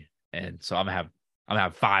 3, and so I'm gonna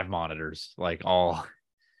have 5 monitors, like all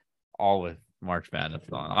with March Madness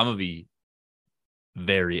on. I'm gonna be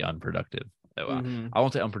very unproductive. Mm-hmm. I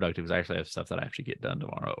won't say unproductive because I actually have stuff that I have to get done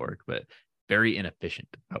tomorrow at work, but very inefficient,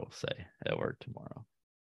 I will say, at work tomorrow.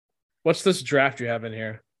 What's this draft you have in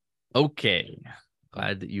here? Okay.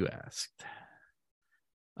 Glad that you asked.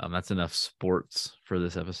 That's enough sports for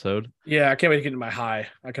this episode. Yeah, I can't wait to get into my high.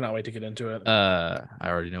 I cannot wait to get into it. I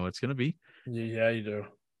already know what it's going to be. Yeah, you do.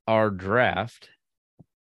 Our draft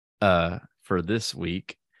for this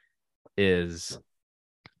week is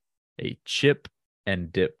a chip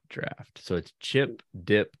and dip draft. So it's chip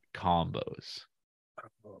dip combos.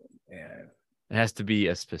 Oh, man. It has to be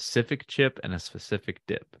a specific chip and a specific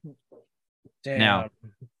dip. Damn. Now,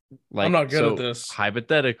 like, I'm not good at this.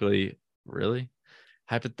 Hypothetically, like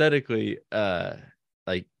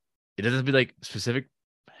it doesn't have to be like specific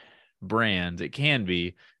brands. It can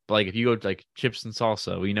be, but like if you go to like chips and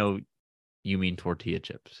salsa, we know you mean tortilla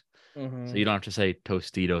chips. So you don't have to say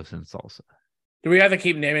Tostitos and salsa. Do we have to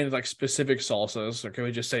keep naming like specific salsas, or can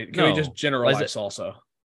we just say? Can we just generalize salsa?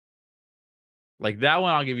 Like that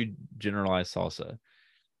one, I'll give you generalized salsa.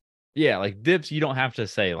 Yeah, like dips, you don't have to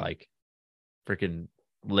say like freaking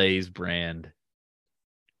Lay's brand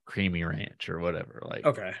creamy ranch or whatever. Like,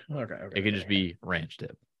 okay. It could just be ranch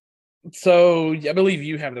dip. So I believe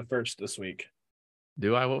you have the first this week.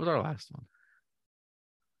 Do I? What was our last one?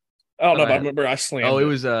 Oh no, but I remember I slammed. Oh, it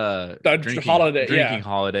was drinking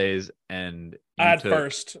holidays, and I had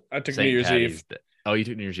first. I took New Year's Eve. Oh, you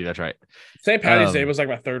took New Year's Eve. That's right. St. Patty's Day was like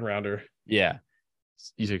my third rounder. Yeah,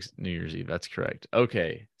 you took New Year's Eve. That's correct.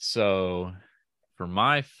 Okay, so for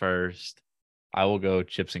my first, I will go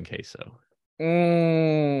chips and queso.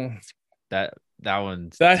 That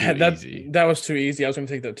one's easy. That was too easy. I was gonna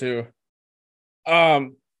take that too. I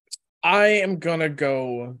am gonna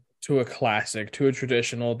go to a classic, to a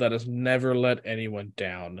traditional that has never let anyone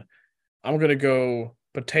down. I'm gonna go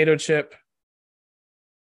potato chip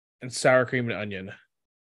and sour cream and onion,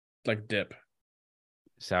 like dip.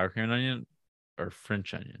 Sour cream and onion or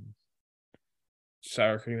French onion?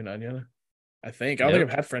 Sour cream and onion. I think. I don't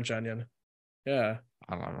think I've had French onion. Yeah.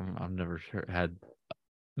 I've never had.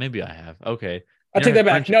 Maybe I have. Okay. I take that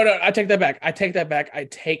back. No, I take that back. I take that back. I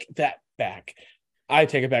take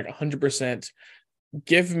it back 100%.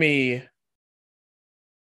 Give me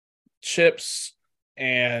chips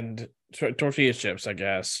and tortilla chips, I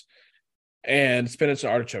guess, and spinach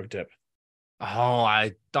and artichoke dip. Oh,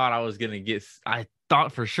 I thought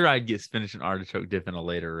for sure I'd get spinach and artichoke dip in a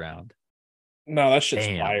later round. No, that shit's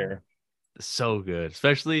fire. So good.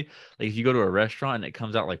 Especially like if you go to a restaurant and it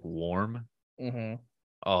comes out like warm. Mm-hmm.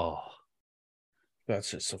 Oh.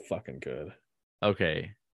 That's just so fucking good.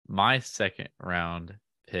 Okay. My second round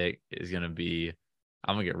pick is going to be,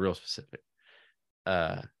 I'm going to get real specific.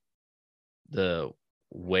 The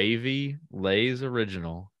wavy Lay's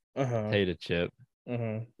original potato chip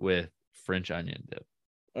with French onion dip.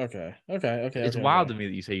 Okay. It's wild to me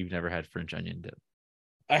that you say you've never had French onion dip.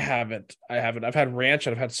 I haven't. I've had ranch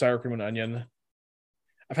and I've had sour cream and onion.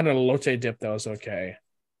 I've had an elote dip that was okay.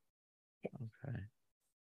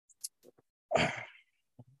 Okay.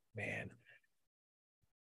 Man.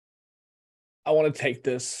 I want to take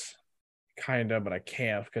this kind of, but I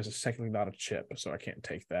can't because it's technically not a chip, so I can't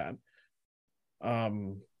take that. I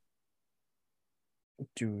don't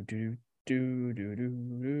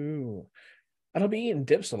be eating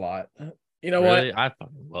dips a lot. You know what? I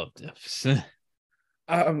fucking love dips.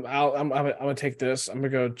 I'm gonna take this. I'm gonna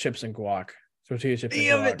go chips and guac. Tortilla chips.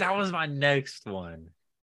 Damn it! That was my next one.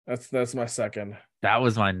 That's my second. That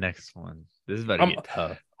was my next one. This is about to get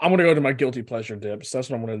tough. I'm gonna go to my guilty pleasure dips. That's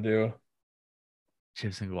what I'm gonna do.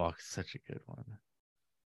 Chips and guac is such a good one.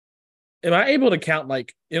 Am I able to count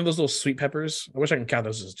like those little sweet peppers? I wish I can count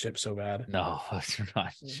those as chips so bad. No, those are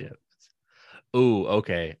not chips. Ooh,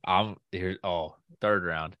 okay. I'm here. Oh, third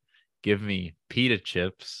round. Give me pita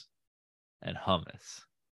chips and hummus.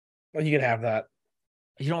 Well, you can have that.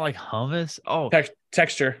 You don't like hummus? Oh,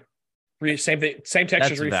 texture. Same thing. Same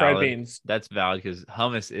texture as refried beans. That's valid because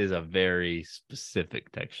hummus is a very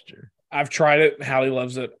specific texture. I've tried it. Hallie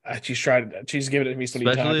loves it. She's tried it. She's given it to me so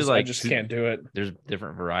many times. Like, I just can't do it. There's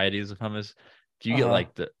different varieties of hummus. Do you get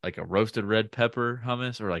like a roasted red pepper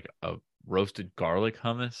hummus or like a roasted garlic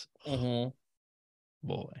hummus?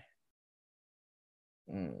 Boy.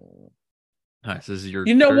 All right, so this is your.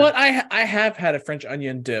 You know what? I have had a French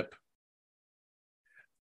onion dip.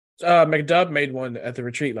 McDub made one at the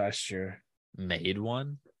retreat last year. Made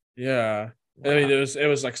one? Yeah. Wow. I mean, it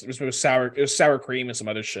was sour cream and some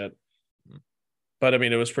other shit. But I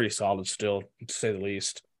mean, it was pretty solid still, to say the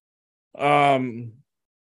least. Damn,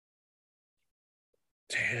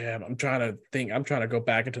 I'm trying to think. I'm trying to go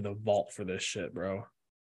back into the vault for this shit, bro.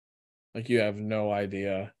 Like, you have no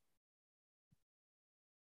idea.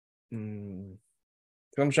 I'm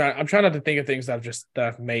trying not to think of things that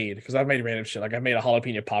I've made, because I've made random shit. Like, I made a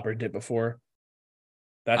jalapeno popper dip before.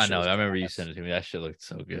 I know. I remember you sent it to me. That shit looked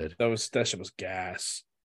so good. That shit was gas.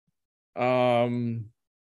 I'm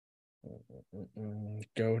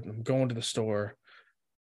going to the store,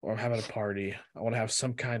 or I'm having a party. I want to have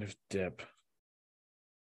some kind of dip.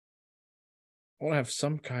 But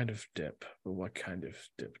what kind of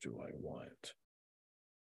dip do I want?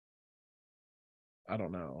 I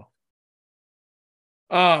don't know.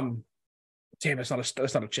 Damn, that's not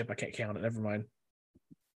a chip. I can't count it. Never mind.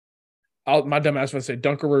 My dumb ass would say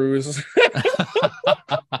Dunkaroos.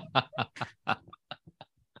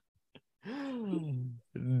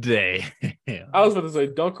 Damn. I was about to say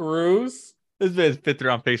Dunkaroos. This man's fifth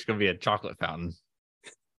round pick is gonna be a chocolate fountain.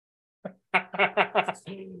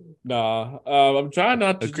 Nah, I'm trying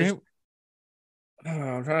not A to just. Grant,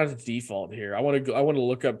 I'm trying not to default here. I want to go. I want to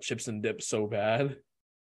look up chips and dip so bad.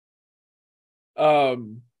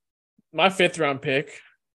 Um, my fifth round pick.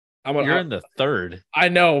 I'm you're gonna. in the third. I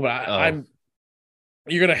know, but Oh, I'm.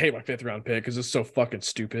 You're gonna hate my fifth round pick because it's so fucking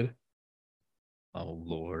stupid. oh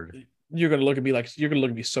Lord. You're gonna look at me like you're gonna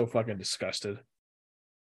look at me so fucking disgusted.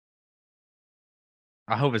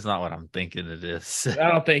 I hope it's not what I'm thinking it is. I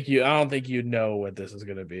don't think you. I don't think you know what this is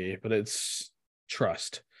gonna be, but it's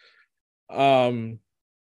trust. Um,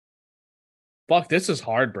 fuck, this is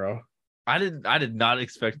hard, bro. I did not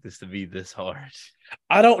expect this to be this hard.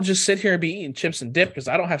 I don't just sit here and be eating chips and dip because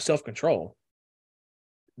I don't have self control.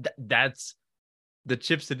 That's the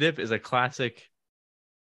chips to dip is a classic.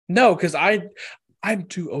 No, because I'm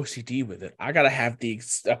too OCD with it. I gotta have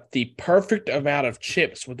the perfect amount of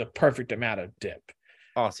chips with the perfect amount of dip.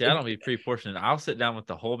 Oh, see, I don't be pre-portioned. I'll sit down with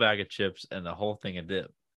the whole bag of chips and the whole thing of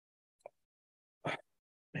dip.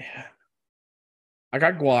 Man, I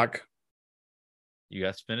got guac. You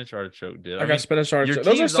got spinach artichoke dip. I got spinach your artichoke.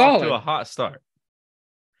 Those are team's off to a solid. hot start.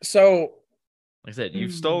 So Like I said,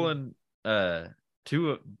 you've stolen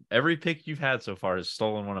two. Every pick you've had so far has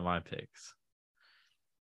stolen one of my picks.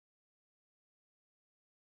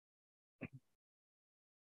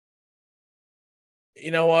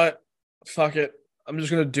 you know what? Fuck it. I'm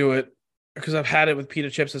just gonna do it because I've had it with pita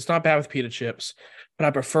chips. It's not bad with pita chips, but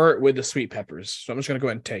I prefer it with the sweet peppers. So I'm just gonna go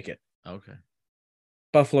ahead and take it. Okay.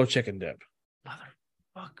 Buffalo chicken dip.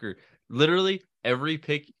 Motherfucker. Literally every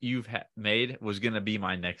pick you've made was gonna be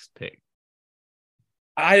my next pick.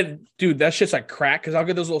 Dude, that shit's like crack because I'll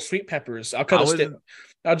get those little sweet peppers. I'll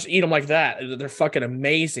I'll just eat them like that. They're fucking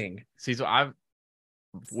amazing. See, so I've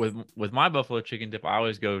with my buffalo chicken dip, I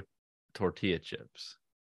always go tortilla chips.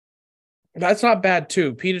 That's not bad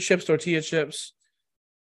too. Pita chips, tortilla chips.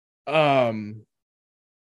 But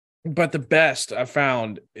the best I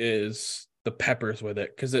found is the peppers with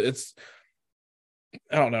it because it's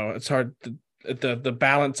I don't know. It's hard the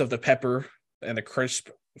balance of the pepper and the crisp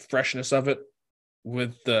freshness of it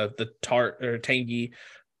with the tart or tangy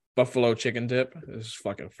buffalo chicken dip is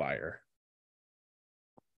fucking fire.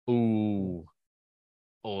 Ooh.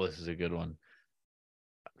 Oh, this is a good one.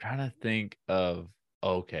 I'm trying to think of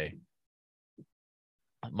okay.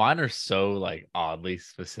 Mine are so like oddly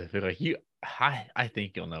specific. Like I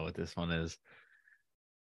think you'll know what this one is.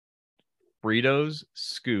 Fritos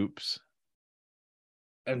scoops.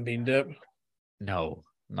 And bean dip. No,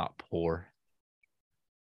 not poor.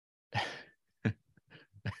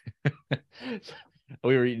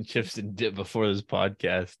 We were eating chips and dip before this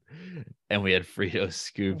podcast, and we had Fritos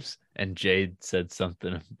scoops. And Jade said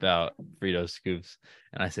something about Fritos scoops,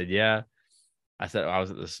 and I said, "Yeah." I said I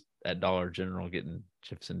was at Dollar General getting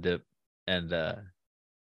chips and dip, and I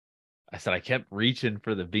said I kept reaching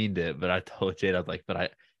for the bean dip, but I told Jade I was like,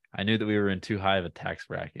 "But I knew that we were in too high of a tax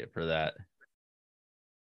bracket for that."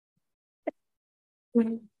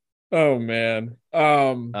 Oh man.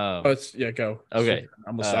 Let's go. Okay.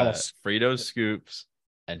 Almost Fritos scoops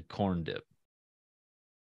and corn dip.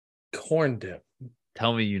 Corn dip.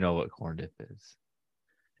 Tell me you know what corn dip is.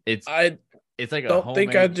 It's like don't a homemade,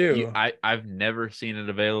 think I do. I've never seen it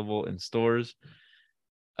available in stores.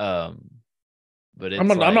 But it's I'm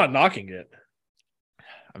not knocking it.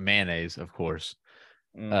 Mayonnaise, of course.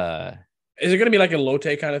 Is it gonna be like a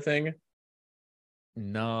elote kind of thing?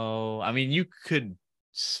 No, I mean you could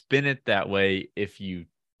spin it that way if you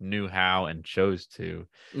knew how and chose to,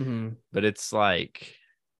 but it's like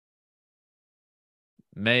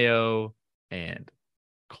mayo and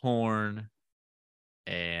corn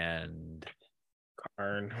and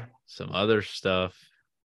some other stuff.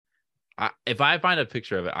 If I find a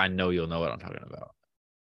picture of it, I know you'll know what I'm talking about.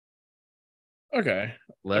 Okay.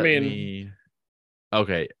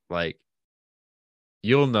 Okay, like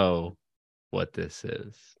you'll know what this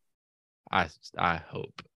is. I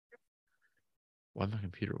hope. Why my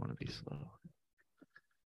computer want to be slow?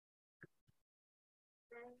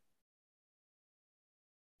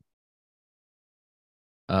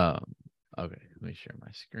 Okay, let me share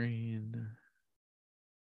my screen.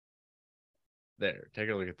 There, take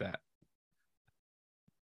a look at that.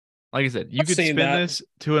 Like I said, you could spin this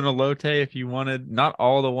to an elote if you wanted. Not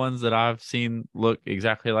all the ones that I've seen look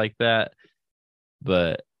exactly like that,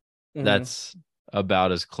 but that's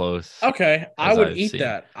about as close. Okay, I would eat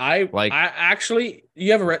that. I actually,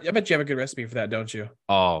 I bet you have a good recipe for that, don't you?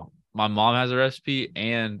 Oh, my mom has a recipe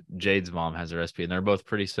and Jade's mom has a recipe, and they're both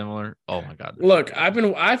pretty similar. Oh my god! Look,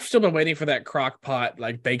 so I've still been waiting for that crock pot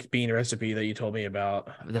like baked bean recipe that you told me about.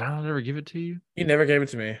 Did I not ever give it to you? You never gave it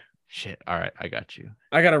to me. Shit. All right, I got you.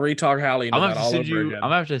 I gotta retalk Hallie into I'm gonna that have to all send over you. again. I'm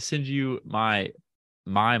gonna have to send you my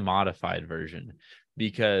modified version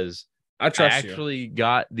because I I trust you. actually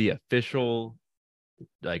got the official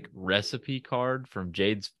like recipe card from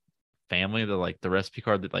Jade's family, the recipe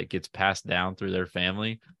card that like gets passed down through their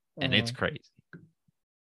family, and it's Mhm. crazy.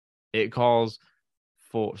 It calls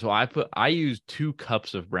for so I use 2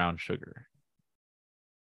 cups of brown sugar.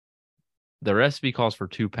 The recipe calls for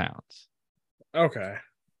 2 pounds. Okay.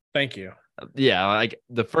 Thank you. Yeah, like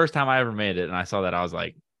the first time I ever made it and I saw that, I was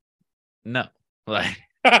like, no. Like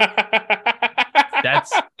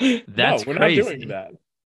that's No, that's we're not doing crazy. that.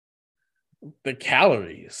 The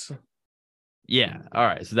calories. Yeah. All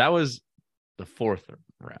right. So that was the 4th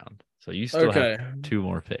round. So you still have Okay. 2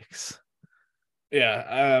 more picks.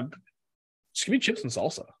 Yeah. Just give me chips and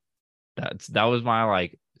salsa. That was my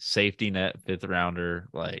like safety net 5th rounder.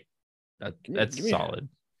 Like that's Give me, solid.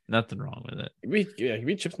 Nothing wrong with it. give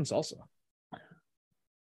me chips and salsa.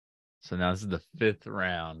 So now this is the 5th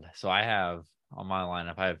round. So I have on my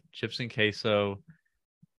lineup, I have chips and queso.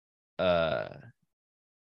 I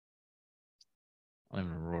don't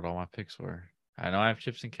even remember what all my picks were. I know I have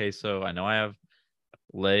chips and queso. I know I have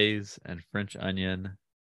Lay's and French onion.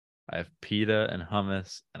 I have pita and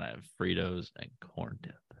hummus, and I have Fritos and corn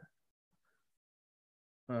dip.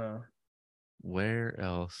 Where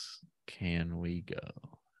else can we go?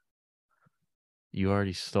 You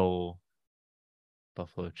already stole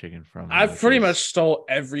buffalo chicken from me. I've pretty much stole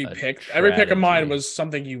every a pick. Every pick of mine tragedy. was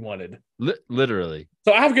something you wanted. Literally.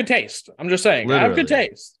 So I have good taste. I'm just saying. I have good Literally.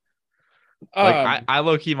 taste. Like I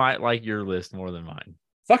low-key might like your list more than mine.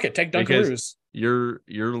 Fuck it. Take Because Dunkaroos.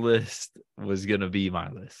 your list was gonna be my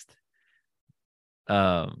list.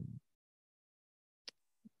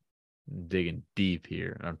 Digging deep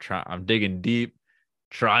here. I'm digging deep,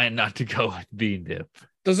 trying not to go with bean dip.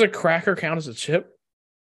 Does a cracker count as a chip?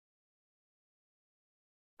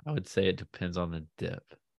 I would say it depends on the dip.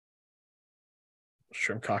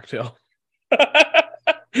 Shrimp cocktail.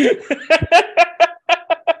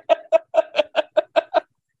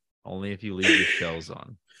 Only if you leave the shells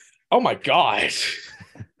on. Oh my god.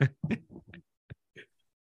 Be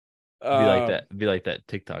like that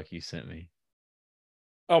TikTok you sent me.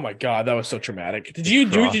 Oh my god, that was so traumatic. Did you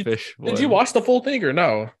watch the full thing or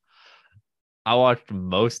no? I watched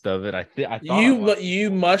most of it. I thought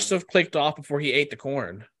you must have clicked off before he ate the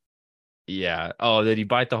corn. Yeah. Oh, did he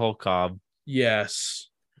bite the whole cob? Yes.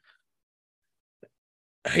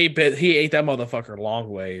 He ate that motherfucker long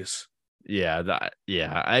ways. Yeah,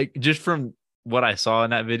 I just from what I saw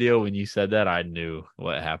in that video when you said that, I knew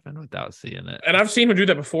what happened without seeing it. And I've seen him do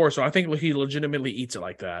that before, so I think he legitimately eats it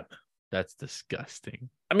like that. That's disgusting.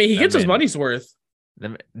 I mean, he gets his money's worth.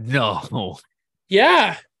 No.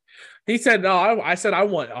 Yeah. He said, no, I said, I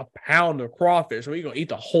want a pound of crawfish. So we going to eat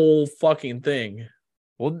the whole fucking thing.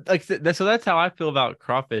 Well, like, so that's how I feel about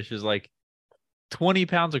crawfish is like 20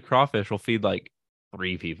 pounds of crawfish will feed like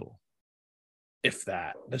 3 people. If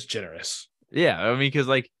that. That's generous. Yeah. I mean, because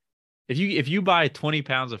like if you buy 20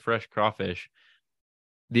 pounds of fresh crawfish,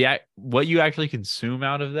 what you actually consume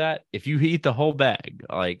out of that, if you eat the whole bag,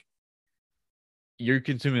 like you're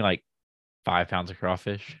consuming like 5 pounds of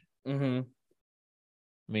crawfish. Mm-hmm.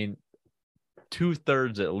 I mean,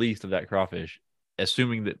 2/3 at least of that crawfish,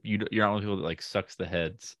 assuming that you're not one of the people that like sucks the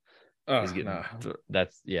heads. Is getting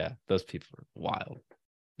those people are wild,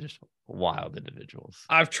 just wild individuals.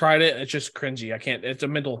 I've tried it. It's just cringy. I can't. It's a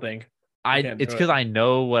mental thing. It's because I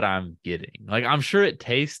know what I'm getting. Like I'm sure it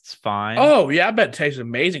tastes fine. Oh yeah, I bet it tastes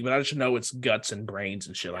amazing, but I just know it's guts and brains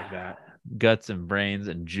and shit like that. Guts and brains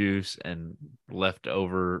and juice and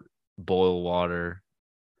leftover boil water.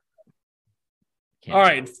 All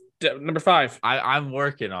right, number 5. I'm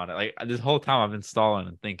working on it. Like this whole time I've been stalling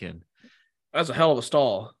and thinking. That's a hell of a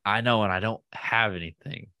stall. I know, and I don't have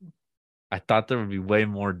anything. I thought there would be way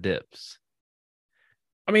more dips.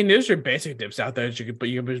 I mean, there's your basic dips out there that you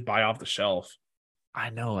can just buy off the shelf.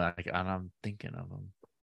 I know, like, and I'm thinking of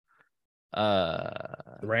them.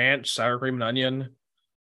 Ranch, sour cream, and onion.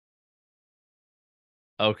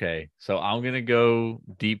 Okay, so I'm gonna go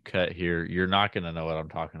deep cut here. You're not gonna know what I'm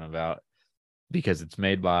talking about because it's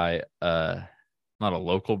made by not a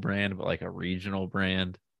local brand, but like a regional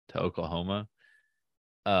brand to Oklahoma.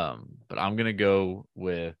 But I'm gonna go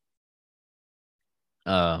with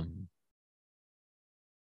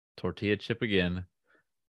tortilla chip again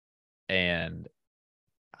and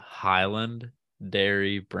Highland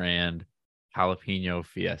Dairy brand jalapeno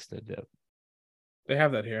fiesta dip. They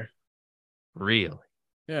have that here. Really?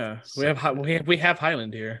 Yeah, we have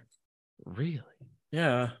Highland here. Really?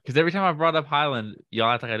 Yeah. Because every time I brought up Highland,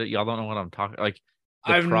 y'all act like y'all don't know what I'm talking. Like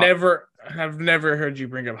I've never I've never heard you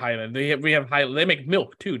bring up Highland. We have Highland. They make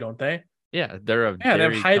milk too, don't they? Yeah, they're a Yeah, they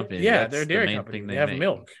have dairy company. Yeah, they're That's a the dairy main company. thing They they have make.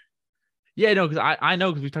 milk. Yeah, no, because I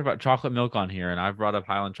know because we talked about chocolate milk on here, and I've brought up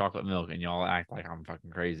Highland chocolate milk, and y'all act like I'm fucking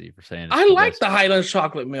crazy for saying it's I the like best. the Highland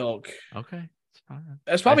chocolate milk. Okay, it's fine.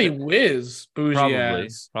 That's I probably said Whiz bougie probably,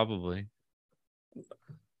 ass. probably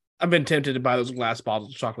I've been tempted to buy those glass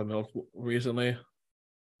bottles of chocolate milk recently.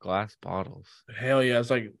 glass bottles. Hell yeah, it's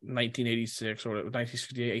like 1986 or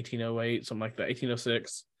 1968, 1808, something like that.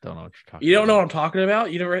 1806. Don't know what you're talking. You don't know what about. I'm talking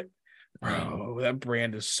about? You never. No. Bro, that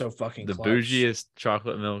brand is so fucking The clutch. bougiest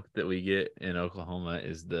chocolate milk that we get in Oklahoma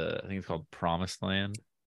is I think it's called Promised Land.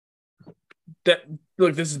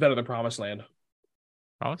 Look, this is better than Promised Land.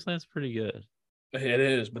 Promised Land's pretty good. It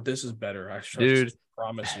is, but this is better. I Dude,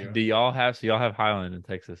 promise you. Do y'all have Highland in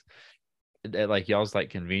Texas? At like y'all's like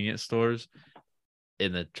convenience stores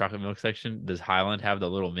in the chocolate milk section, does Highland have the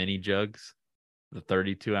little mini jugs? The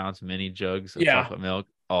 32-ounce mini jugs of chocolate milk?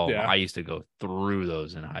 Oh, yeah. I used to go through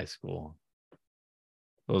those in high school.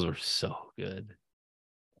 Those were so good.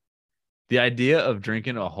 The idea of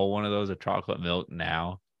drinking a whole one of those of chocolate milk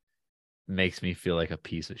now makes me feel like a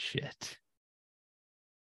piece of shit.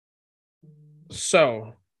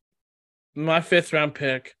 So, my 5th round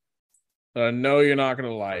pick that I know you're not going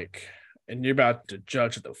to like, and you're about to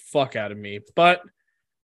judge the fuck out of me, but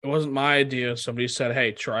it wasn't my idea. Somebody said,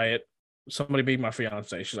 hey, try it. Somebody beat my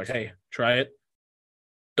fiance. She's like, hey, try it.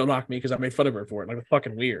 Don't knock me because I made fun of her for it. Like, it's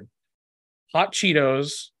fucking weird. Hot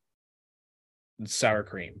Cheetos and sour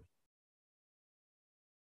cream.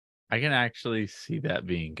 I can actually see that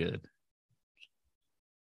being good.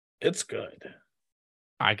 It's good.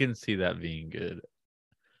 I can see that being good.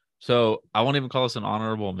 So I won't even call this an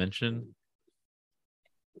honorable mention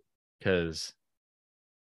because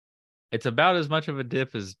it's about as much of a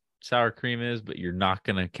dip as sour cream is, but you're not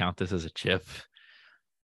going to count this as a chip.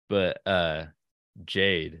 But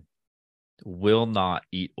Jade will not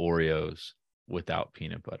eat Oreos without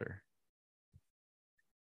peanut butter.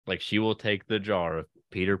 Like she will take the jar of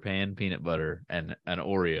Peter Pan peanut butter and an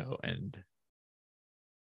Oreo, and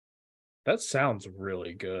that sounds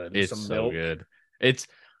really good. It's so good. It's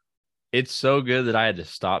so good that I had to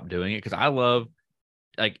stop doing it because I love,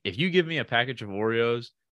 like, if you give me a package of Oreos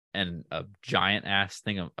and a giant ass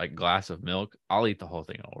thing of like glass of milk, I'll eat the whole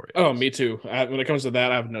thing of Oreos. Oh, me too. When it comes to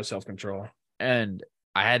that, I have no self-control. And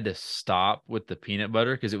I had to stop with the peanut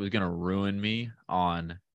butter because it was going to ruin me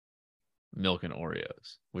on milk and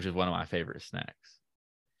Oreos, which is one of my favorite snacks.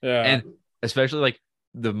 Yeah. And especially like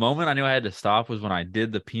the moment I knew I had to stop was when I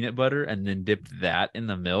did the peanut butter and then dipped that in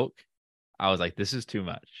the milk. I was like, this is too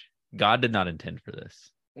much. God did not intend for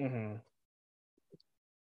this. Mm-hmm.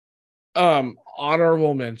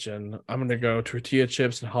 Honorable mention. I'm gonna go tortilla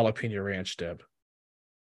chips and jalapeno ranch dip.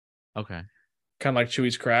 Okay. Kind of like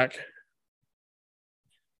Chewy's crack.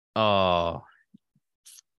 Oh,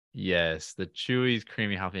 yes, the Chewy's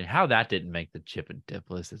creamy jalapeno. How that didn't make the chip and dip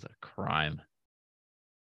list is a crime.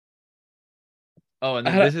 Oh, and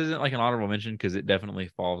this isn't like an honorable mention because it definitely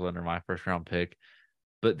falls under my first round pick.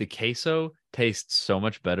 But the queso tastes so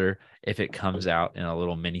much better if it comes out in a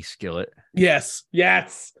little mini skillet. Yes.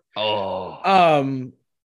 Oh.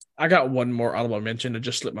 I got one more honorable mention to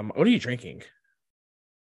just slip my mind. What are you drinking?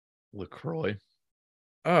 LaCroix.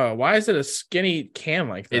 Oh, why is it a skinny can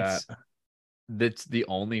like that? That's the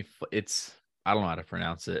only. It's I don't know how to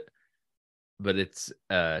pronounce it, but it's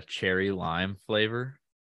cherry lime flavor.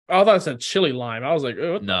 Oh, I thought it said chili lime. I was like,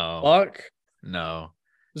 oh, what the fuck? No.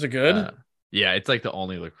 Is it good? Yeah, it's like the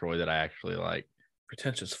only LaCroix that I actually like.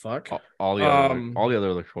 Pretentious fuck. All the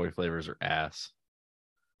other LaCroix flavors are ass.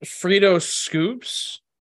 Frito scoops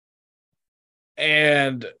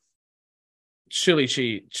and chili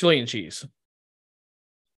and cheese.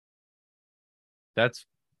 That's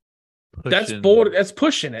bold. That's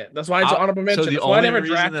pushing it. That's why it's an honorable mention. So the That's only why I never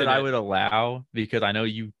reason that it. I would allow, because I know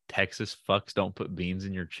you Texas fucks don't put beans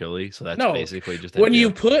in your chili, so that's basically just when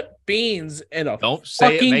you put beans in a don't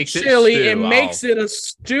say fucking it makes chili, it, it makes it a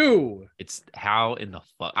stew. It's how in the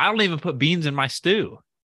fuck I don't even put beans in my stew.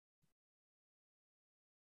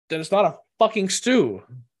 Then it's not a fucking stew.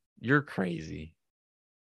 You're crazy.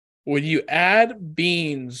 When you add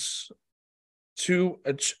beans to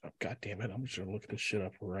a God damn it, I'm just gonna look this shit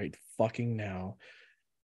up right fucking now.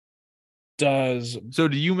 Do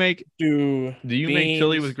you make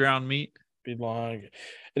chili with ground meat? It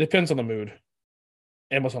depends on the mood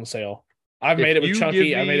and what's on sale. I've made it with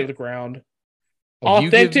chunky. I made it with ground.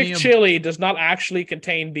 Authentic chili does not actually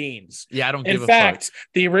contain beans. Yeah, I don't give a fuck. In fact,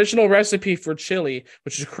 the original recipe for chili,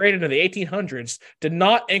 which was created in the 1800s, did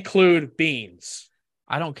not include beans.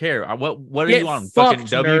 I don't care. What are you on? Fucking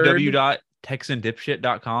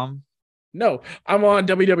www.texandipshit.com? No, I'm on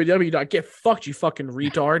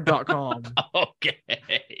www.getfuckedyoufuckingretard.com.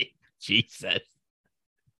 Okay. Jesus.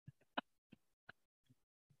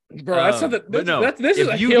 Bro, that's something. But no, This is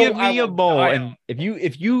if a you hill give I me a will bowl die and on.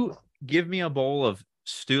 if you give me a bowl of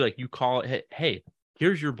stew, like you call it, hey,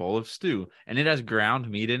 here's your bowl of stew, and it has ground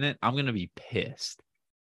meat in it, I'm gonna be pissed.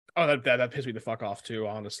 Oh, that pissed me the fuck off too,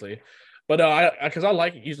 honestly. But I because I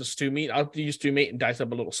like using stew meat. I'll use stew meat and dice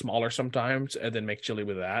up a little smaller sometimes, and then make chili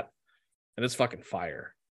with that, and it's fucking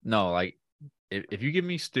fire. No, like if you give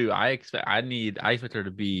me stew, I expect there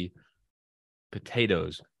to be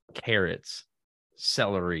potatoes, carrots,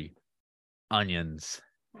 celery, onions,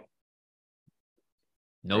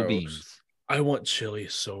 no Bro, beans. I want chili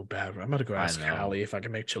so bad. I'm gonna go I ask know. Hallie if I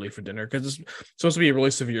can make chili for dinner because it's supposed to be a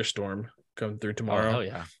really severe storm coming through Oh tomorrow, hell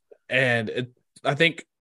yeah. and I think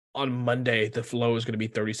on Monday the flow is going to be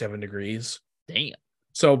 37 degrees. Damn.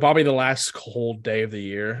 So probably the last cold day of the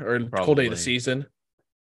year or cold day of the Probably. season.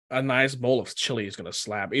 A nice bowl of chili is gonna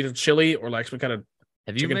slap. Either chili or like some kind of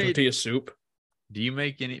Have you chicken made tortilla soup. do you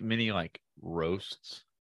make any many like roasts?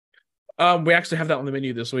 We actually have that on the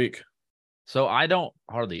menu this week. So I don't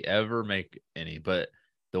hardly ever make any, but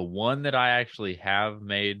the one that I actually have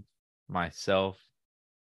made myself,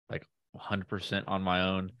 like 100% on my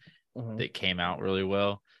own, Mhm. that came out really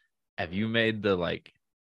well. Have you made the like,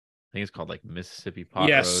 I think it's called like Mississippi pot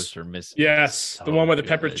Yes, roast or Miss? yes, the one So with the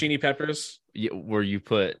good. pepperoni peppers. Yeah, where you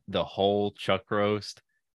put the whole chuck roast,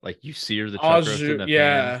 like you sear the chuck Au roast in jus, the pan,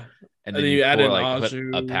 yeah, and and then then you you add pour in like au put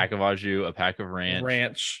a jus, pack of au jus, a pack of ranch,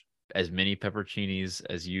 ranch. as many pepperoncinis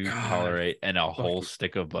as you God, tolerate, and a fuck, whole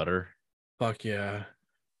stick of butter. fuck yeah.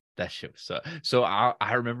 That shit was so.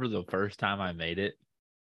 I remember the first time I made it,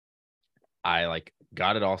 I like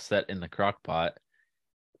got it all set in the crock pot,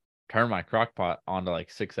 turned my crock pot on to like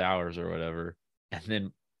 6 hours or whatever, and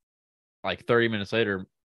then like 30 minutes later,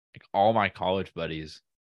 like all my college buddies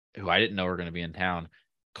who I didn't know were going to be in town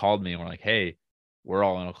called me and were like, "Hey, we're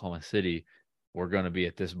all in Oklahoma City. We're going to be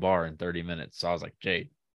at this bar in 30 minutes." So I was like, "Jade,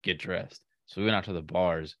 get dressed." So we went out to the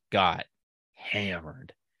bars, got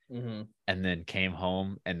hammered, Mm-hmm. and then came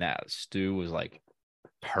home, and that stew was like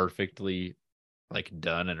perfectly like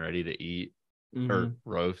done and ready to eat or Mm-hmm.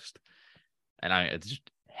 roast. And it's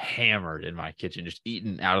just hammered in my kitchen, just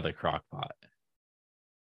eaten out of the crock pot.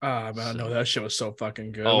 Ah, man, no, So, that shit was so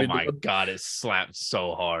fucking good. oh my God, it slapped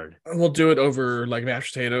so hard. We'll do it over like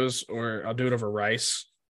mashed potatoes, or I'll do it over rice.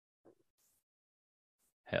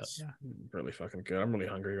 Hell yeah. Really fucking good. I'm really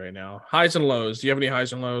hungry right now. Highs and lows. Do you have any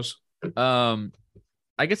highs and lows?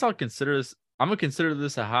 I guess I'll consider this. I'm gonna consider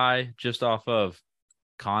this a high just off of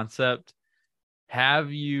concept. I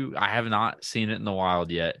have not seen it in the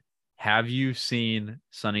wild yet. Have you seen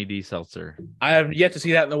Sunny D Seltzer? I have yet to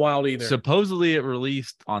see that in the wild either. Supposedly it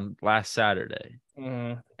released on last Saturday.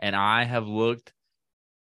 Mhm. And I have looked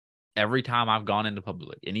every time I've gone into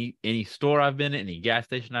public, any store I've been in, any gas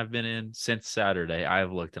station I've been in since Saturday, I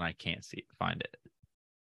have looked and I can't find it.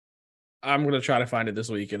 I'm gonna try to find it this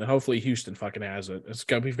week, and hopefully Houston fucking has it.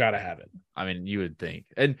 We've got to have it. I mean, you would think,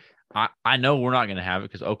 and I know we're not gonna have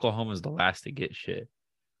it because Oklahoma is the last to get shit.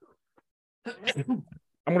 I'm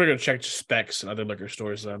gonna go check specs in other liquor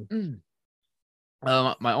stores then.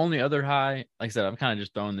 My only other high, like I said, I'm kind of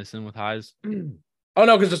just throwing this in with highs. Oh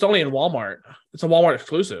no, because it's only in Walmart. It's a Walmart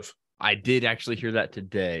exclusive. I did actually hear that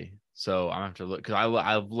today, so I'm gonna have to look because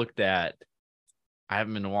I've looked at. I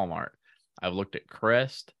haven't been to Walmart. I've looked at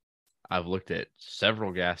Crest. I've looked at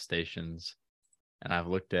several gas stations, and I've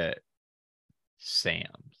looked at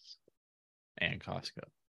Sam's and Costco.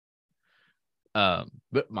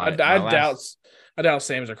 But I doubt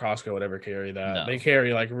Sam's or Costco would ever carry that. No. They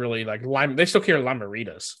carry like really like lime. They still carry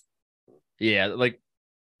Lime-A-Ritas. Yeah, like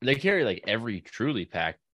they carry like every Truly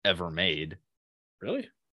pack ever made. Really?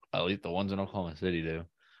 At least the ones in Oklahoma City do.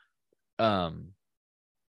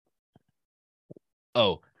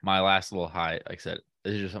 Oh, my last little high, like I said,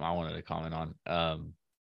 this is just something I wanted to comment on.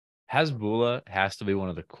 Hasbulla has to be one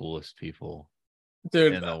of the coolest people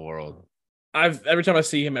Dude, in the world. every time I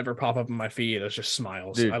see him ever pop up in my feed, it's just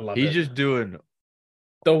smiles. Dude, I love he's it. just doing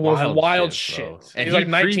The most wild shit, bro. shit. And He's he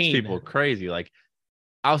like treats 19. people crazy. Like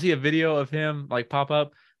I'll see a video of him like pop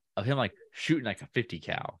up of him like shooting like a 50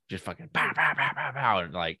 cal, just fucking pow, pow, pow, pow, pow,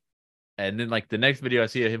 and like, and then like the next video I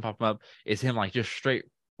see of him popping up is him like just straight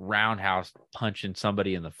roundhouse punching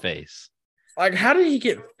somebody in the face. Like, how did he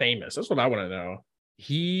get famous? That's what I want to know.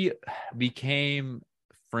 He became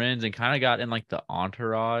friends and kind of got in like the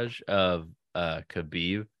entourage of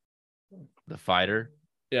Khabib, the fighter.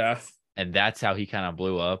 Yeah. And that's how he kind of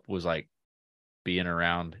blew up, was like being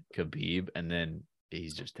around Khabib, and then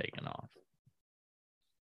he's just taken off.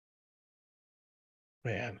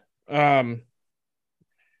 Man, Um,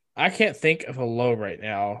 I can't think of a low right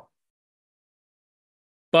now,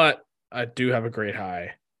 but I do have a great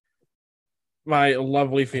high. My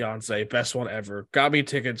lovely fiance, best one ever, got me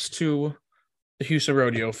tickets to the Houston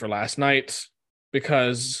Rodeo for last night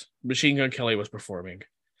because Machine Gun Kelly was performing.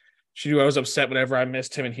 She knew I was upset whenever I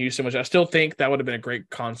missed him in Houston, which I still think that would have been a great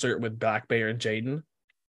concert with Black Bear and Jaden.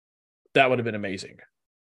 That would have been amazing.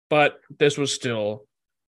 But this was still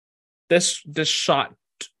this shot.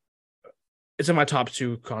 It's in my top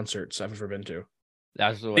two concerts I've ever been to.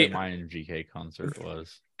 That's the way my MGK concert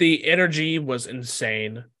was. The energy was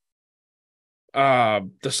insane. The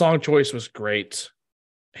song choice was great.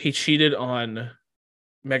 He cheated on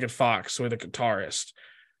Megan Fox with a guitarist.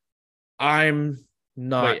 I'm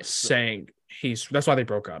not saying that's why they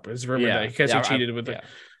broke up. It's rumored that because he cheated with it.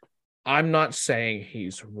 I'm not saying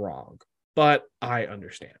he's wrong, but I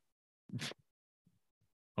understand.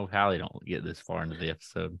 Oh, Hallie don't get this far into the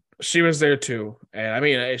episode. She was there too, and I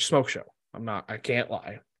mean, it's a smoke show. I can't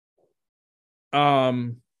lie.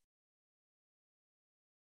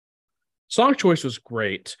 Song choice was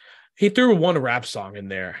great. He threw one rap song in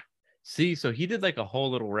there. See, so he did like a whole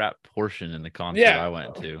little rap portion in the concert I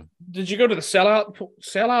went to. Did you go to the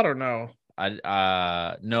sellout or no?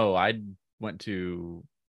 No, I went to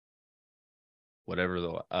whatever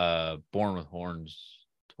the Born with Horns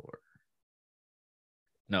tour.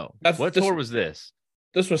 No. What tour was this?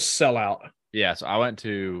 This was Sellout. Yeah, so I went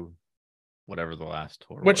to whatever the last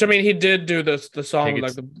tour was. I mean, he did do the song Tickets,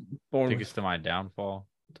 like the Born Tickets to My Downfall.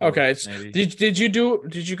 Tour, okay. Did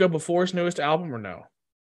you go before his newest album or no?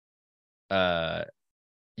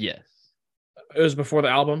 Yes. It was before the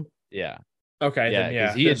album? Yeah. Okay. Yeah,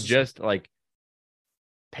 because he had just like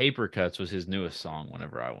Paper Cuts was his newest song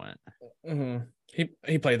whenever I went. Mm-hmm.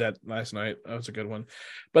 He played that last night. That was a good one.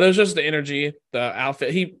 But it was just the energy, the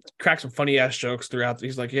outfit. He cracked some funny ass jokes throughout.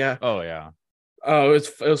 He's like, yeah. Oh, yeah. Oh,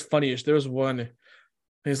 it was funniest. There was one.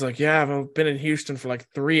 He's like, yeah, I've been in Houston for like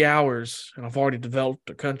 3 hours and I've already developed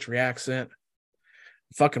a country accent.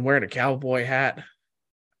 I'm fucking wearing a cowboy hat.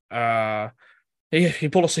 He's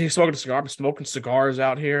smoking a cigar. I'm smoking cigars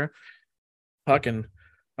out here. Fucking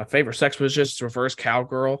my favorite sex was just reverse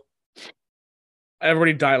cowgirl.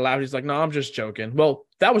 Everybody died loud. He's like, no, I'm just joking. Well,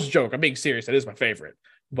 that was a joke. I'm being serious. That is my favorite.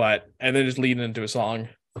 And then just leading into a song.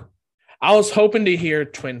 I was hoping to hear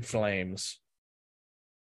Twin Flames.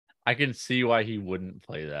 I can see why he wouldn't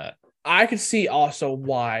play that. I can see also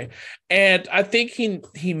why. And I think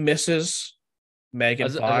he misses Megan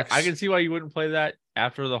Fox. I can see why you wouldn't play that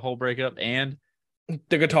after the whole breakup. And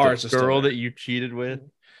the guitarist, the girl that you cheated with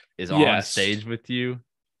is on stage with you.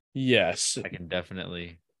 Yes. I can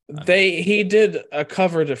definitely. He did a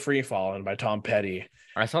cover to Free Fallin' by Tom Petty.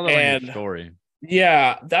 I saw that on your story.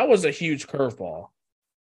 Yeah, that was a huge curveball.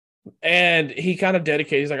 And he kind of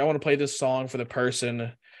dedicated, he's like, I want to play this song for the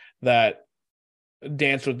person that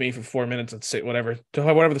danced with me for 4 minutes and say whatever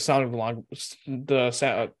the song belonged,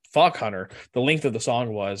 Fog Hunter, the length of the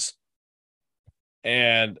song was.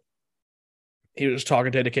 And he was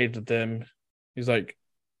talking dedicated to them. He's like,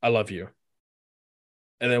 I love you.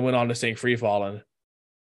 And then went on to sing Free Fallin'.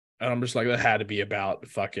 And I'm just like, that had to be about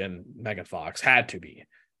fucking Megan Fox. Had to be.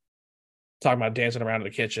 Talking about dancing around in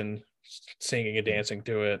the kitchen, singing and dancing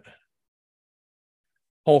to it.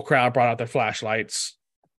 Whole crowd brought out their flashlights.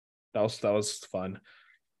 That was fun.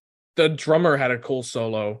 The drummer had a cool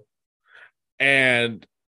solo. And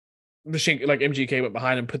MGK went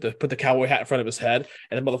behind him, put the cowboy hat in front of his head,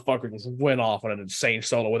 and the motherfucker just went off on an insane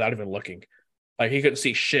solo without even looking. Like he couldn't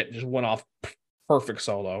see shit, just went off perfect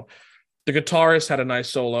solo. The guitarist had a nice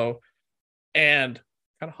solo and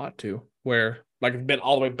kind of hot too, where like it bent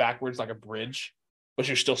all the way backwards like a bridge, but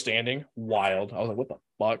you're still standing. Wild. I was like, what the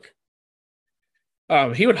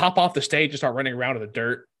fuck? He would hop off the stage and start running around in the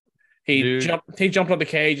dirt. He jumped on the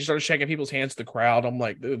cage and started shaking people's hands to the crowd. I'm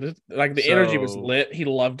like, dude, the energy was lit. He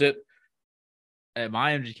loved it. At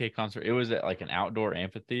my MGK concert, it was at like an outdoor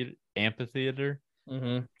amphitheater.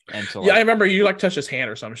 Mm-hmm. And so I remember you like touched his hand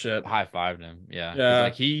or some shit. High-fived him. Yeah.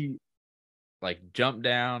 Like he jumped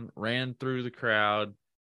down, ran through the crowd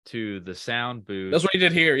to the sound booth. That's what he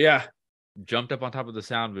did here. Yeah. Jumped up on top of the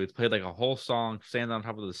sound booth, played like a whole song, standing on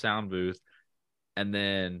top of the sound booth. And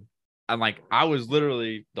then I was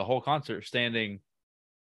literally the whole concert standing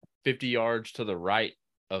 50 yards to the right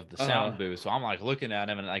of the sound booth. So I'm like looking at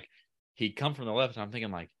him and like he'd come from the left. And I'm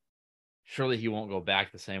thinking like, surely he won't go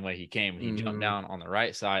back the same way he came. He jumped down on the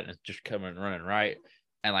right side and just coming running right.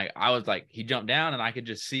 And like, I was like, he jumped down and I could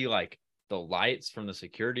just see like the lights from the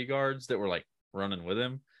security guards that were like running with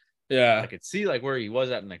him. Yeah. I could see like where he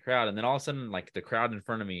was at in the crowd. And then all of a sudden, like the crowd in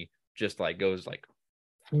front of me just like goes like,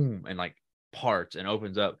 boom, and like parts and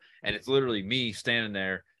opens up, and it's literally me standing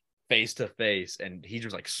there face to face, and he's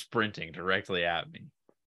just like sprinting directly at me.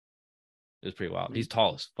 It was pretty wild. He's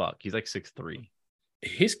tall as fuck. He's like 6'3".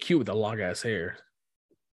 He's cute with the long ass hair.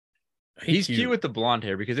 He's cute with the blonde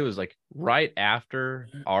hair because it was like right after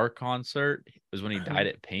our concert was when he dyed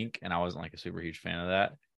it pink, and I wasn't like a super huge fan of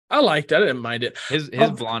that. I liked it. I didn't mind it. His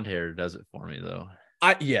blonde hair does it for me though.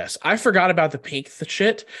 I forgot about the pink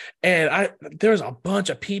shit, and there was a bunch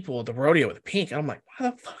of people at the rodeo with pink. And I'm like, why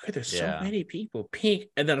the fuck are there so many people pink?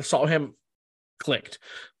 And then I saw him, clicked.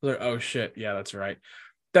 I was like, oh shit, yeah, that's right.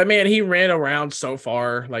 That man, he ran around so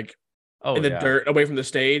far, like in the dirt away from the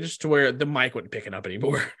stage, to where the mic wasn't picking up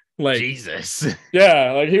anymore. Like Jesus,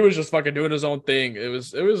 yeah, like he was just fucking doing his own thing. It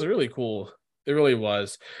was really cool. It really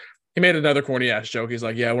was. He made another corny ass joke. He's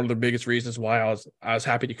like, yeah, one of the biggest reasons why I was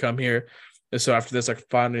happy to come here. And so after this, I could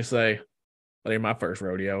finally say, "Like my first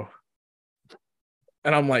rodeo."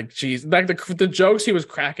 And I'm like, geez, like the jokes he was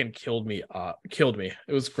cracking killed me.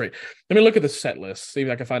 It was great. Let me look at the set list. See if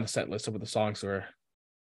I can find a set list of what the songs were.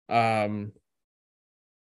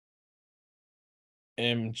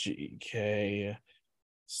 MGK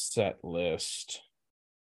set list,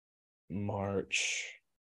 March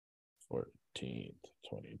 14th,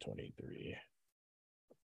 2023.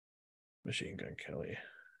 Machine Gun Kelly.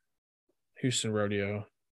 Houston Rodeo.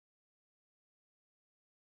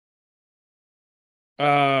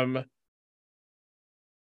 Let's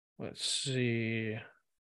see.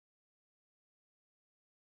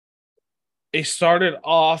 They started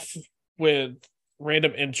off with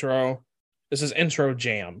random intro. This is intro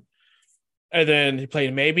jam. And then he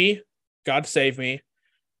played Maybe, God Save Me.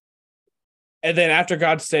 And then after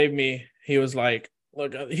God Save Me, he was like,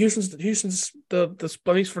 look, Houston's the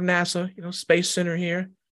place for NASA, Space Center here.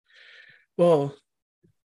 Well,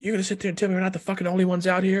 you're going to sit there and tell me we're not the fucking only ones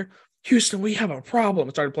out here? Houston, we have a problem.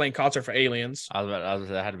 I started playing Concert for Aliens. I was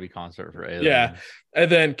that had to be Concert for Aliens. Yeah.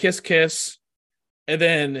 And then Kiss Kiss. And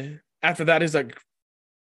then after that, he's like,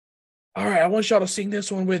 all right, I want y'all to sing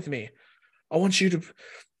this one with me. I want you to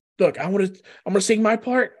look, I'm gonna sing my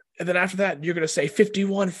part. And then after that, you're gonna say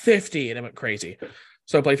 5150. And I went crazy.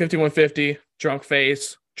 So I played 5150, Drunk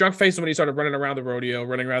Face. Drunk Face is when he started running around the rodeo,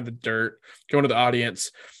 running around the dirt, going to the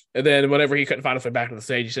audience. And then whenever he couldn't find his way back to the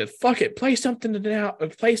stage, he said, fuck it, play something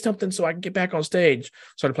so I can get back on stage.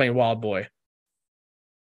 Started playing Wild Boy.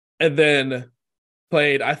 And then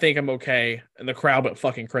played I Think I'm Okay, and the crowd went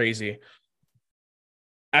fucking crazy.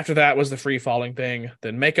 After that was the free falling thing.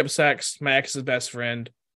 Then Makeup Sex, My Ex's Best Friend,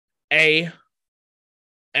 A.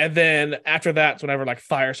 And then after that's whenever like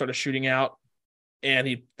fire started shooting out, and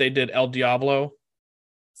they did El Diablo,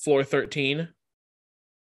 Floor 13.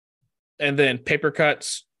 And then Paper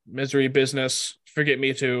Cuts, Misery Business, Forget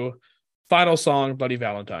Me Too, final song, Bloody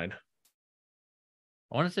Valentine.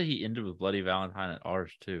 I want to say he ended with Bloody Valentine at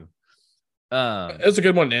ours too. It was a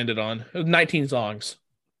good one to end it on. It was 19 songs.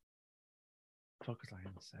 What was I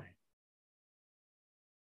gonna say?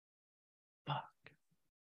 Fuck.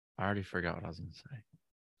 I already forgot what I was gonna say.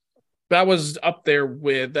 That was up there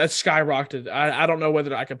with that skyrocketed. I don't know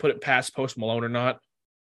whether I can put it past Post Malone or not,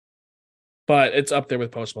 but it's up there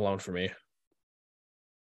with Post Malone for me.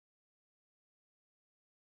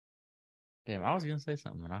 Damn, I was gonna say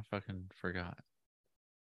something and I fucking forgot.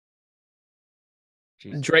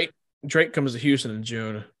 Jesus. Drake comes to Houston in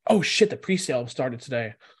June. Oh shit, the pre-sale started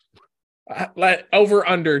today. Over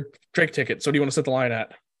under Drake tickets. So do you want to set the line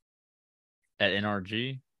at? At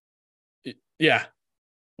NRG? Yeah.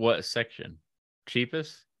 What section?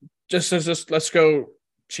 Cheapest? Just let's go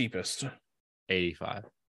cheapest. 85.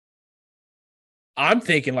 I'm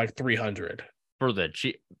thinking like 300. For the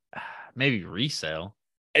cheap, maybe resale.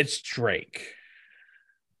 It's Drake.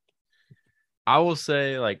 I will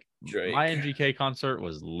say, like, Drake. My MGK concert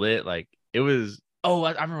was lit. Like, it was. Oh,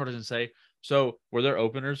 I remember what I was gonna say. So, were there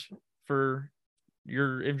openers for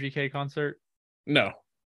your MGK concert? No,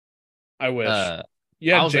 I wish.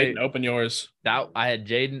 You had Jaden open yours. I had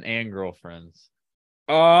Jaden and Girlfriends.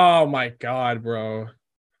 Oh my god, bro!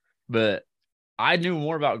 But I knew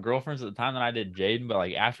more about Girlfriends at the time than I did Jaden. But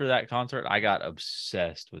like after that concert, I got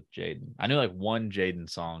obsessed with Jaden. I knew like one Jaden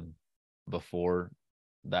song before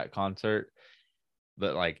that concert,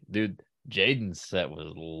 but like, dude, Jaden's set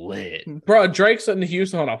was lit. Bro, Drake's in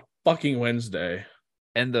Houston on a fucking Wednesday,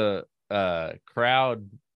 and the crowd,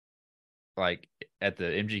 like at the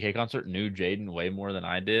MGK concert, knew Jaden way more than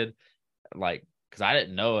I did. Like, because I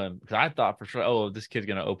didn't know him, because I thought for sure, oh, this kid's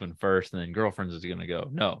gonna open first, and then Girlfriends is gonna go.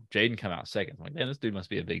 No, Jaden come out second. I'm like, man, this dude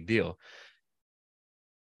must be a big deal.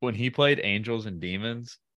 When he played Angels and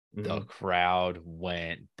Demons, the crowd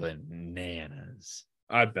went bananas.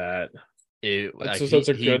 I bet. That's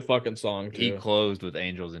a good fucking song He too. closed with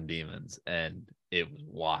Angels and Demons, and it was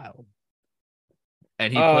wild.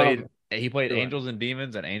 And he played go ahead. Angels and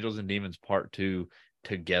Demons Part 2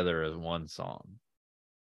 together as one song.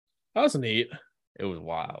 That was neat. It was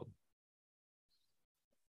wild.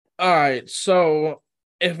 All right, so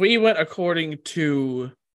if we went according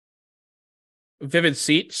to Vivid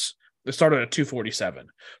Seats, it started at 247.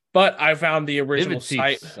 But I found the original Vivid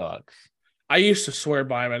site. Seats sucks. I used to swear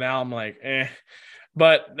by him, and now I'm like, eh.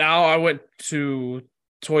 But now I went to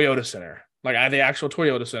Toyota Center, like the actual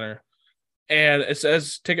Toyota Center, and it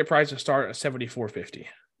says ticket prices start at $74.50.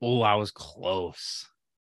 Oh, I was close.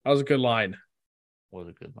 That was a good line. Was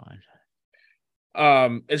a good line.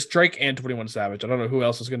 It's Drake and 21 Savage. I don't know who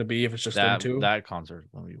else is going to be if it's just them two. That concert is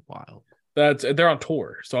going to be wild. They're on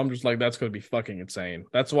tour, so I'm just like, that's going to be fucking insane.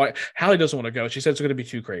 That's why Hallie doesn't want to go. She said it's going to be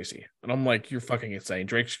too crazy, and I'm like, you're fucking insane.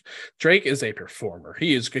 Drake is a performer.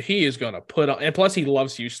 He is going to put on, and plus he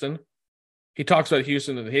loves Houston. He talks about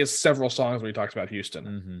Houston, and he has several songs where he talks about Houston.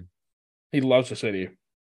 Mm-hmm. He loves the city,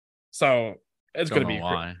 so it's going to be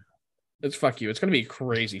why. It's fuck you. It's going to be a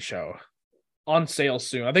crazy show. On sale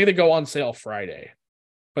soon. I think they go on sale Friday,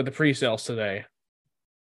 but the pre-sales today.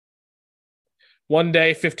 1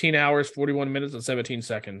 day, 15 hours, 41 minutes, and 17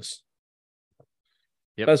 seconds.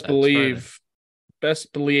 Yep, best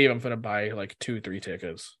believe I'm gonna buy like 2-3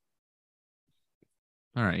 tickets.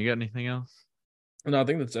 All right, you got anything else? No, I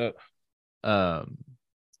think that's it. All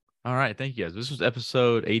right, thank you guys. This was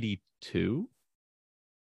episode 82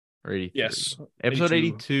 or 83. Yes, episode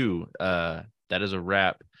 82. That is a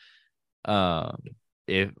wrap.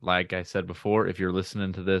 If, like I said before, if you're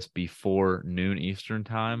listening to this before noon Eastern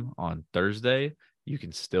time on Thursday, you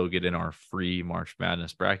can still get in our free March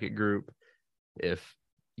Madness bracket group. If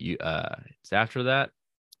you it's after that,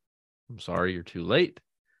 I'm sorry, you're too late.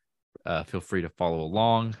 Feel free to follow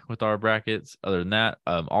along with our brackets. Other than that,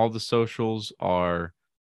 all the socials are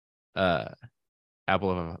at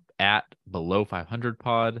below 500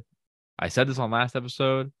 pod. I said this on last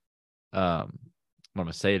episode. I'm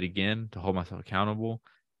gonna say it again to hold myself accountable.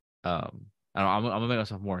 I'm gonna make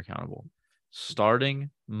myself more accountable. Starting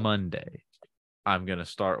Monday, I'm gonna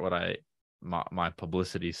start my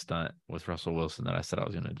publicity stunt with Russell Wilson that I said I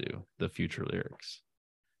was gonna do. The Future Lyrics,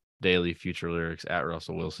 daily Future Lyrics at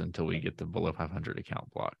Russell Wilson until we get the below 500 account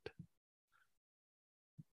blocked.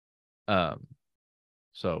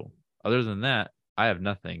 So other than that, I have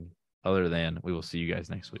nothing other than we will see you guys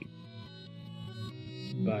next week.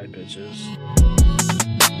 Bye, bitches.